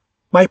dollar.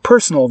 My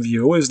personal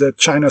view is that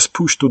China's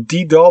push to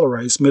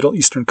de-dollarize Middle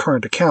Eastern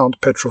current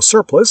account petro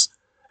surplus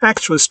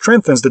actually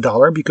strengthens the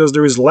dollar because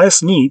there is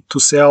less need to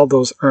sell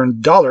those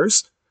earned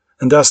dollars,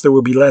 and thus there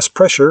will be less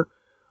pressure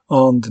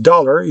on the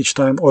dollar each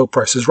time oil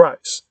prices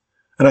rise.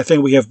 And I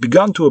think we have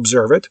begun to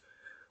observe it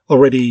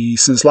already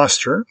since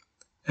last year,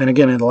 and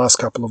again in the last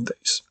couple of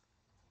days.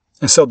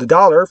 And so the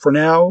dollar, for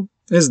now,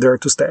 is there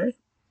to stay.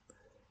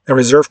 A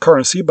reserve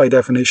currency, by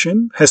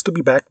definition, has to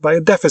be backed by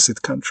a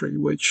deficit country,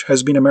 which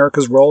has been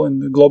America's role in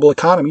the global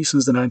economy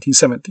since the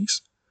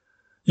 1970s.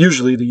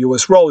 Usually the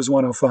US role is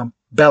one of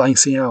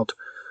balancing out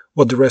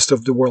what the rest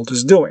of the world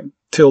is doing.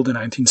 Till the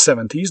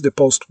 1970s, the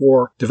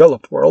post-war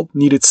developed world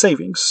needed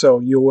savings, so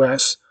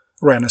US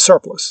ran a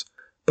surplus.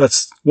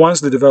 But once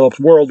the developed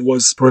world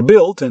was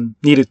rebuilt and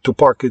needed to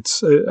park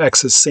its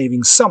excess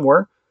savings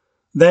somewhere,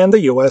 then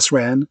the US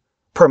ran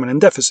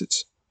permanent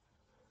deficits.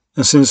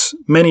 And since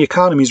many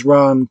economies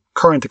run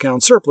current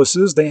account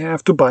surpluses, they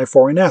have to buy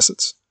foreign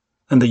assets.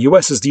 And the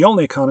US is the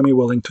only economy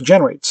willing to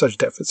generate such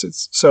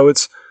deficits. So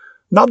it's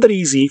not that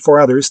easy for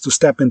others to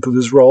step into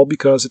this role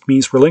because it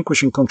means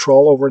relinquishing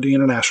control over the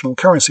international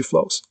currency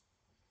flows.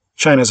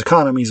 China's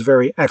economy is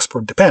very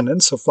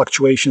export-dependent, so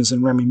fluctuations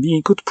in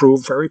renminbi could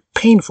prove very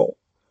painful.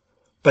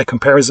 By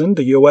comparison,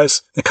 the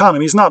US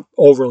economy is not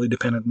overly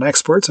dependent on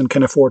exports and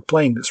can afford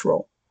playing this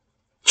role.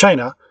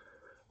 China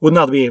would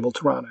not be able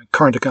to run a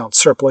current account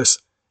surplus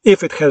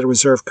if it had a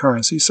reserve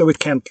currency, so it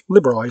can't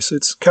liberalize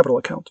its capital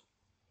account.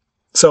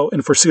 So in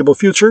the foreseeable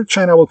future,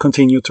 China will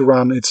continue to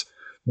run its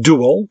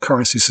dual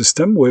currency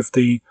system with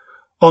the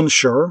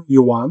onshore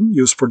yuan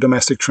used for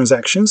domestic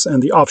transactions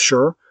and the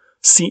offshore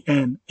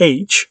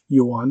CNH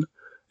yuan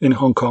in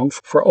Hong Kong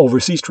for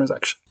overseas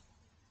transactions.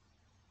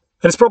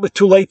 And it's probably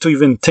too late to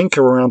even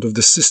tinker around with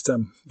the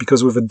system,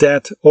 because with a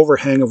debt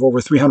overhang of over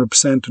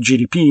 300% to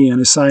GDP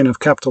and a sign of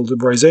capital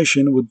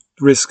liberalization would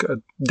risk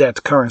a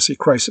debt currency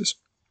crisis.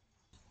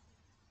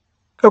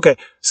 Okay,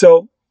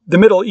 so the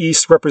Middle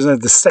East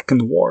represents the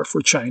second war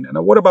for China.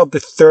 Now what about the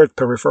third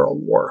peripheral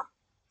war?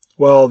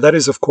 Well, that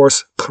is of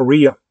course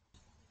Korea.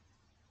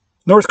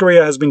 North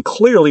Korea has been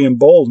clearly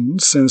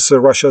emboldened since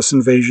Russia's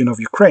invasion of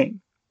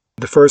Ukraine.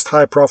 The first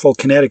high-profile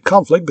kinetic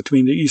conflict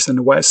between the East and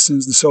the West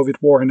since the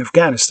Soviet war in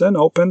Afghanistan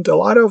opened a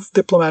lot of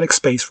diplomatic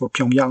space for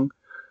Pyongyang,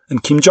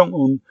 and Kim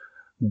Jong-un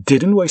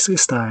didn't waste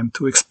his time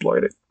to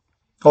exploit it.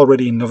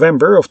 Already in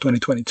November of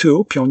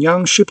 2022,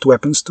 Pyongyang shipped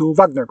weapons to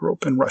Wagner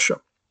Group in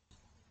Russia.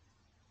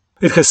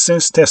 It has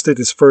since tested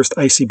its first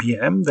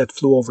ICBM that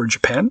flew over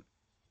Japan.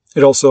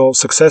 It also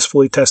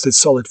successfully tested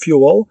solid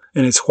fuel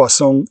in its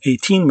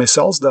Hwasong-18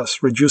 missiles,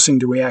 thus reducing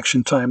the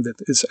reaction time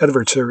that its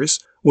adversaries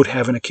would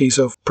have in a case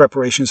of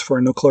preparations for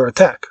a nuclear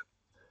attack.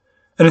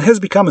 And it has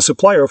become a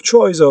supplier of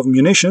choice of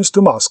munitions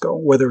to Moscow,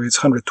 whether it's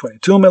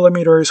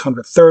 122mm,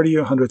 130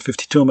 or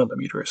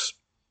 152mm.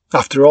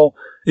 After all,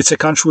 it's a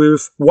country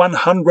with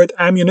 100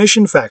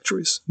 ammunition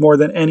factories, more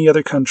than any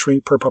other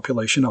country per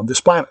population on this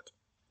planet.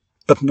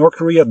 But North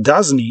Korea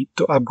does need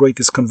to upgrade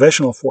its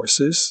conventional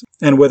forces,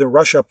 and whether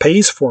Russia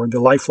pays for the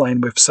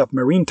lifeline with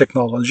submarine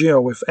technology or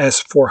with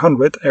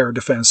S-400 air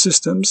defense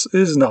systems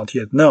is not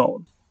yet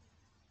known.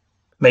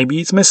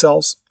 Maybe it's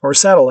missiles, or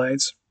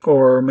satellites,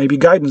 or maybe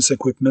guidance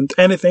equipment,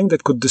 anything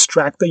that could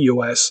distract the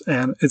US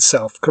and its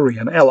South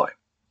Korean ally.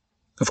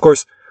 Of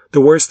course,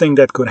 the worst thing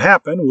that could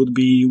happen would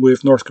be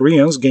with North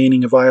Koreans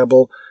gaining a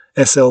viable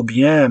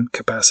SLBM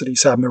capacity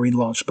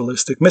submarine-launched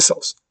ballistic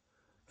missiles.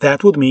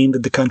 That would mean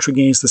that the country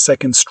gains the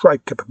second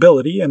strike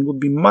capability and would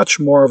be much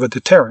more of a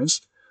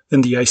deterrence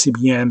than the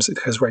ICBMs it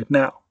has right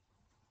now.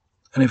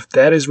 And if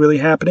that is really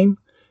happening,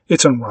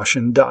 it's on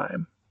Russian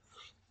dime.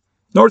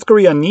 North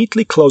Korea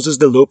neatly closes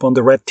the loop on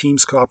the Red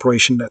Team's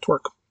cooperation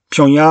network.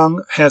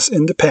 Pyongyang has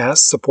in the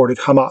past supported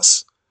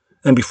Hamas,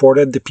 and before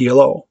that the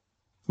PLO.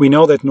 We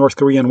know that North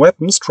Korean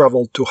weapons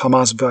traveled to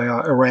Hamas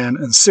via Iran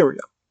and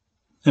Syria.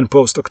 And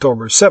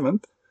post-October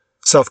 7th,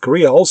 South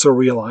Korea also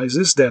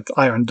realizes that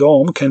Iron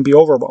Dome can be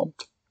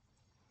overwhelmed.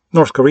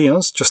 North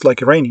Koreans, just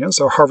like Iranians,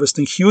 are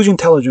harvesting huge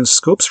intelligence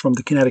scoops from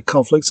the kinetic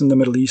conflicts in the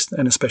Middle East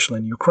and especially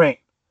in Ukraine.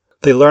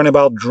 They learn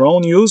about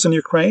drone use in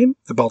Ukraine,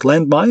 about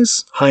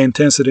landmines,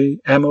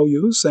 high-intensity ammo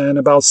use, and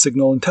about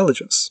signal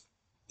intelligence.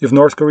 If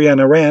North Korea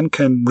and Iran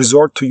can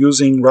resort to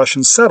using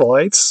Russian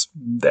satellites,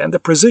 then the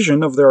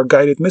precision of their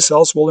guided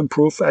missiles will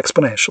improve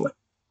exponentially.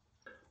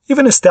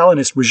 Even a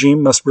Stalinist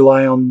regime must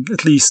rely on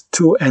at least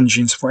two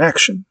engines for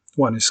action.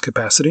 One is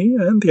capacity,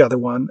 and the other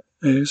one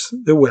is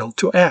the will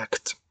to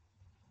act.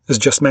 As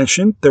just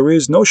mentioned, there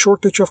is no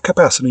shortage of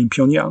capacity in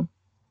Pyongyang.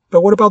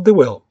 But what about the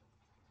will?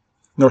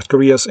 North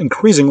Korea's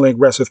increasingly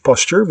aggressive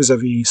posture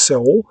vis-à-vis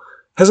Seoul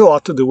has a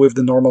lot to do with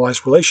the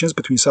normalized relations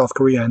between South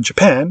Korea and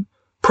Japan,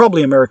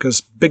 probably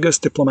America's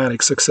biggest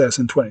diplomatic success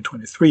in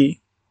 2023.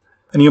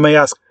 And you may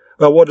ask,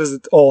 well, what does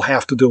it all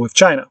have to do with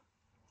China?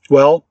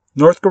 Well,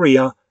 North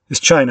Korea is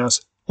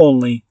China's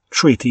only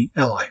treaty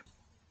ally.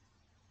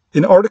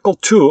 In Article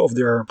 2 of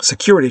their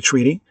security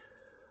treaty,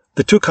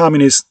 the two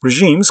communist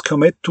regimes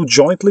commit to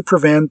jointly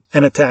prevent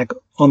an attack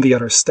on the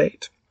other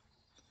state.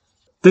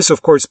 This,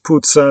 of course,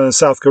 puts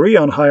South Korea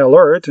on high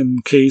alert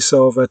in case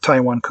of a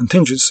Taiwan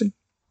contingency.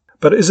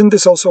 But isn't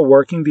this also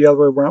working the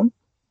other way around?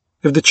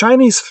 If the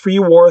Chinese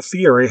three-war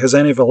theory has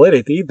any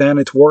validity, then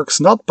it works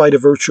not by the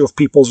virtue of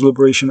People's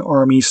Liberation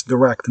Army's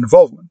direct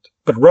involvement,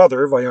 but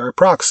rather via a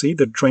proxy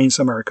that drains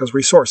America's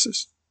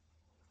resources.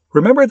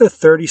 Remember the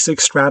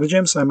 36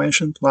 stratagems I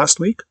mentioned last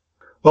week?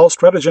 Well,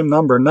 stratagem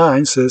number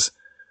 9 says,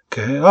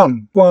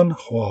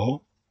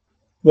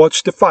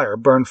 watch the fire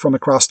burn from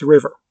across the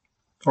river.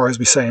 Or as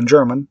we say in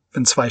German,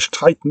 wenn zwei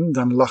streiten,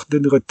 dann lacht der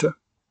Dritte.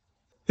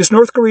 Is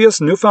North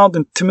Korea's newfound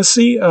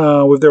intimacy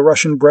with their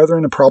Russian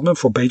brethren a problem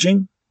for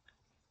Beijing?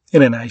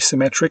 In an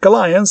asymmetric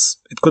alliance,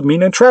 it could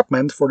mean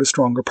entrapment for the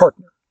stronger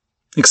partner.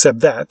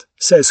 Except that,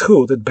 says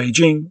who that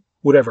Beijing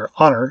would ever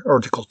honor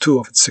Article 2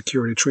 of its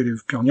security treaty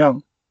with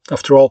Pyongyang?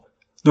 After all,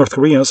 North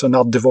Koreans are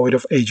not devoid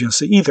of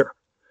agency either.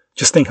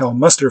 Just think how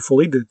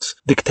masterfully the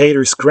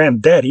dictator's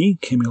granddaddy,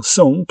 Kim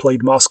Il-sung,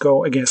 played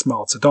Moscow against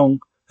Mao Zedong,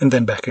 and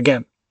then back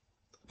again.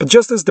 But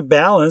just as the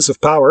balance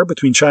of power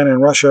between China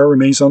and Russia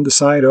remains on the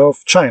side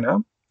of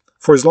China,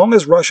 for as long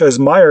as Russia is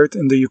mired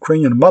in the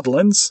Ukrainian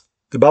mudlands,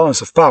 the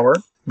balance of power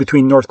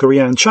between North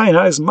Korea and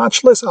China is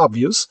much less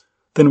obvious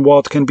than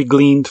what can be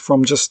gleaned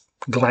from just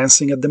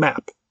glancing at the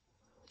map.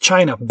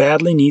 China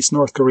badly needs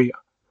North Korea,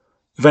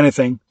 if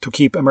anything, to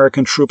keep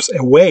American troops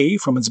away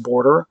from its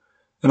border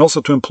and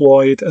also to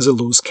employ it as a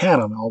loose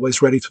cannon,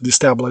 always ready to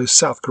destabilize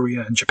South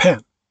Korea and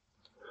Japan.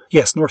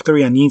 Yes, North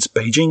Korea needs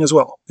Beijing as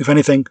well, if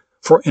anything,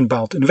 for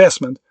inbound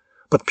investment,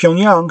 but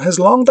Pyongyang has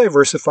long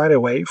diversified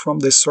away from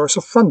this source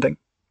of funding.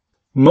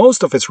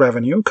 Most of its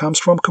revenue comes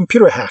from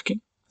computer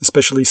hacking,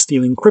 especially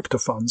stealing crypto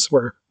funds,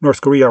 where North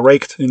Korea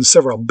raked in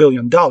several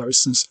 $billion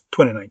since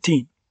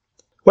 2019.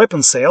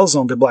 Weapon sales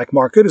on the black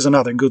market is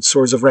another good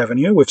source of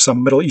revenue, with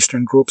some Middle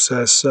Eastern groups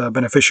as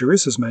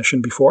beneficiaries, as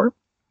mentioned before.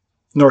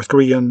 North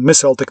Korean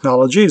missile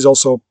technology is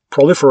also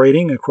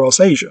proliferating across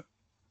Asia.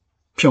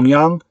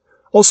 Pyongyang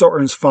also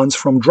earns funds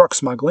from drug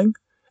smuggling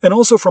and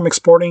also from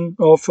exporting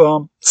of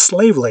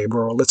slave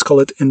labor, or let's call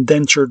it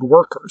indentured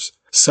workers,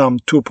 some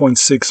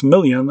 2.6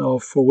 million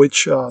of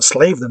which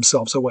slave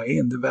themselves away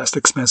in the vast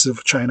expanses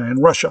of China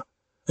and Russia,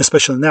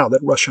 especially now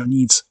that Russia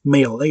needs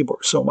male labor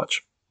so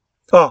much.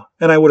 Ah,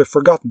 and I would have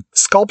forgotten,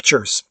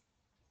 sculptures.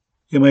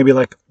 You may be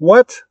like,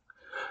 what?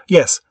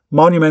 Yes,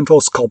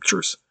 monumental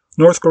sculptures.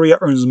 North Korea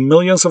earns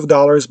millions of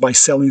dollars by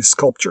selling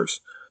sculptures.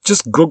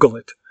 Just Google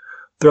it.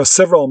 There are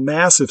several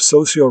massive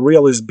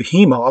socio-realist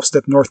behemoths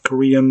that North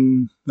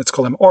Korean, let's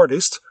call them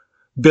artists,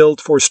 built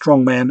for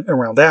strongmen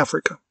around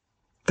Africa.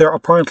 They're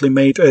apparently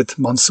made at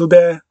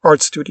Mansudae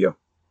Art Studio.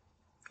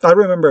 I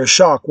remember a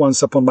shock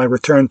once upon my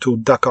return to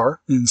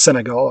Dakar in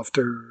Senegal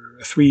after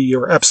a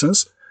 3-year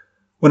absence.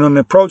 When on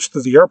approach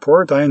to the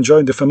airport, I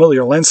enjoyed the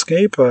familiar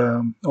landscape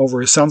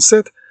over a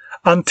sunset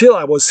until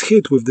I was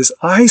hit with this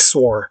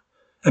eyesore,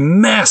 a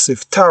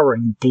massive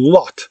towering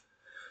blot.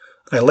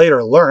 I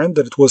later learned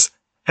that it was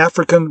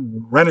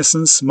African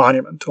Renaissance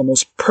monument,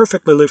 almost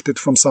perfectly lifted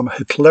from some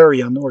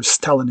Hitlerian or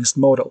Stalinist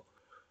model.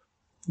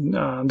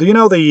 Do you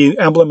know the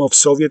emblem of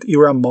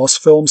Soviet-era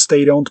Mosfilm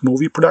state-owned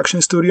movie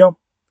production studio?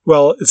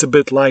 Well, it's a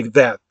bit like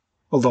that,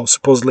 although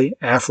supposedly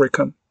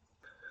African.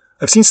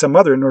 I've seen some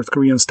other North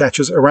Korean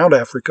statues around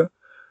Africa,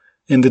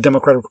 in the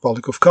Democratic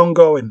Republic of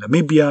Congo, in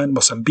Namibia, in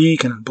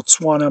Mozambique, and in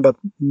Botswana, but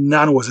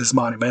none was as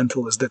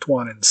monumental as that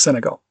one in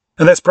Senegal.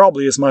 And that's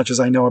probably as much as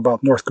I know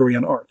about North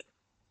Korean art.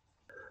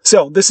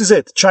 So, this is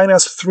it,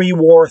 China's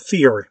three-war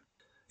theory.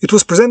 It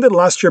was presented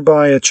last year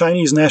by a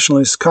Chinese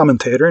nationalist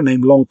commentator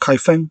named Long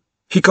Kaifeng.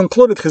 He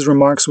concluded his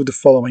remarks with the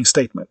following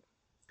statement.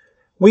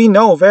 We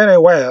know very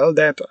well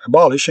that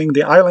abolishing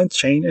the island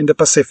chain in the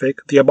Pacific,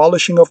 the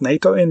abolishing of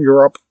NATO in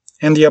Europe,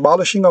 and the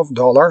abolishing of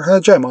dollar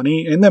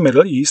hegemony in the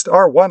Middle East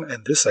are one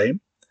and the same.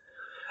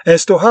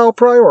 As to how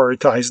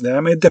prioritize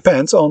them, it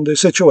depends on the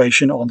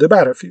situation on the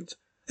battlefield.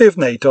 If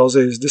NATO's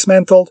is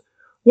dismantled,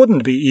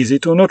 wouldn't be easy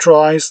to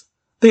neutralize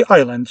the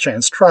island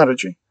chain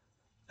strategy.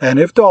 And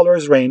if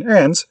dollar's reign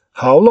ends,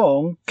 how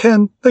long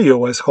can the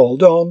US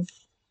hold on?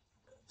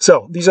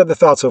 So, these are the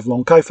thoughts of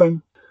Long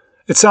Kaifeng.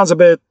 It sounds a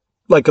bit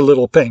like a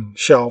little ping,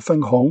 Xiao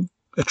Feng Hong,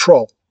 a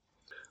troll.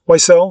 Why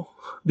so?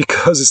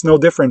 Because it's no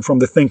different from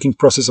the thinking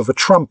process of a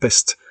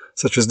Trumpist,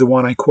 such as the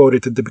one I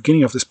quoted at the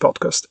beginning of this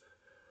podcast.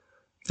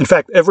 In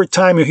fact, every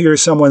time you hear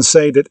someone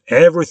say that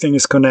everything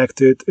is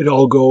connected, it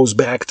all goes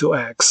back to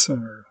X,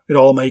 or it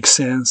all makes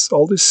sense,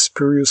 all this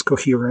spurious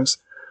coherence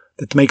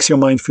that makes your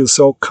mind feel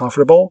so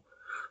comfortable,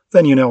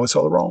 then you know it's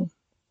all wrong.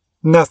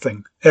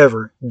 Nothing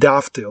ever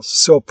dovetails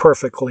so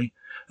perfectly,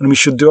 and we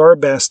should do our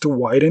best to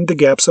widen the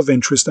gaps of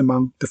interest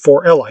among the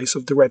four allies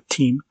of the Red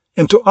Team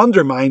and to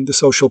undermine the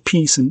social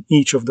peace in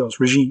each of those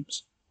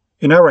regimes.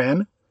 In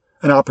Iran,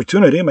 an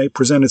opportunity may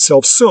present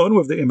itself soon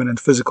with the imminent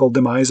physical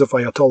demise of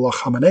Ayatollah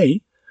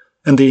Khamenei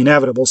and the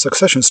inevitable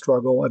succession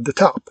struggle at the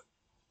top.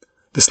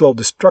 The slow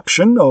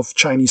destruction of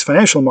Chinese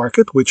financial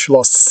market, which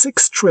lost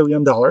 $6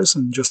 trillion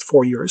in just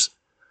 4 years,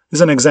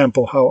 is an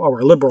example how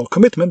our liberal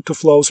commitment to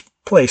flows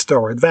plays to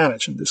our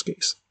advantage in this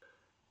case.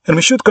 And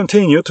we should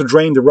continue to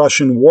drain the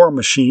Russian war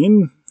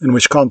machine, in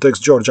which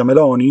context Giorgia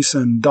Meloni's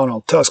and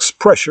Donald Tusk's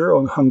pressure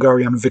on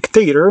Hungarian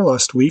dictator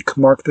last week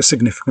marked a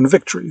significant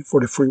victory for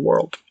the free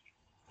world,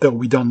 though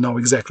we don't know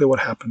exactly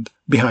what happened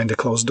behind the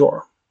closed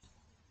door.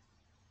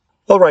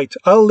 Alright,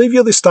 I'll leave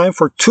you this time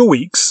for 2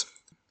 weeks,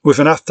 with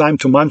enough time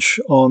to munch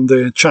on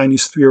the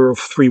Chinese theory of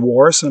three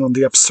wars and on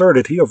the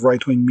absurdity of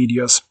right-wing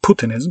media's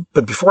Putinism.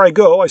 But before I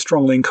go, I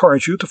strongly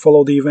encourage you to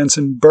follow the events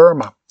in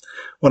Burma,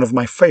 one of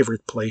my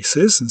favorite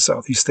places in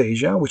Southeast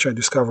Asia, which I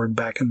discovered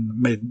back in the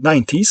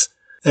mid-90s,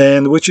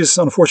 and which is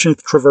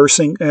unfortunately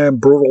traversing a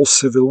brutal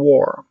civil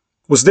war.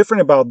 What's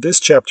different about this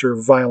chapter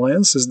of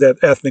violence is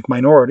that ethnic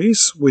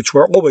minorities, which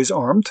were always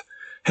armed,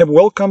 have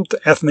welcomed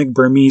ethnic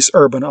Burmese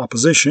urban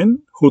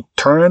opposition, who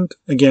turned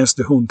against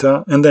the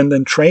junta and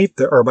then trained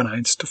the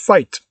urbanites to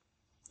fight.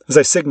 As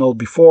I signaled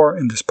before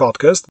in this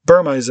podcast,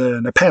 Burma is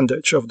an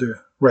appendage of the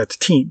Red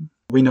Team.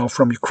 We know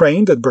from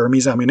Ukraine that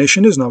Burmese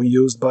ammunition is now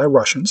used by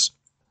Russians.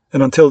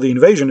 And until the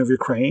invasion of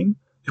Ukraine,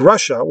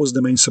 Russia was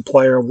the main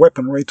supplier of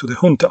weaponry to the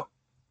junta.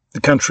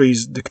 The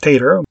country's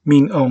dictator,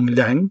 Min Aung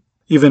Hlaing,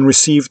 even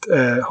received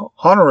an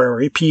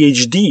honorary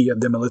PhD at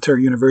the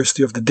Military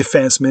University of the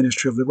Defense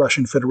Ministry of the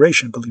Russian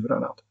Federation, believe it or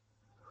not.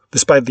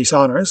 Despite these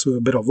honors, with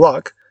a bit of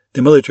luck,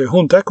 the military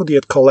junta could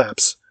yet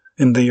collapse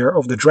in the Year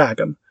of the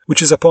Dragon,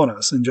 which is upon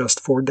us in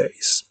just 4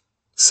 days.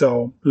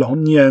 So,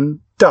 Long Nian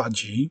Da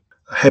Ji,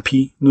 a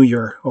happy New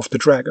Year of the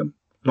Dragon.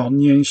 Long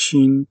Nian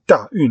Xin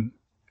Da Yun.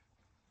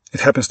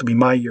 It happens to be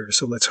my year,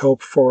 so let's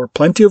hope for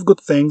plenty of good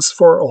things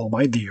for all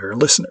my dear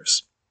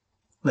listeners.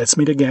 Let's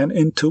meet again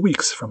in 2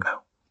 weeks from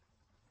now.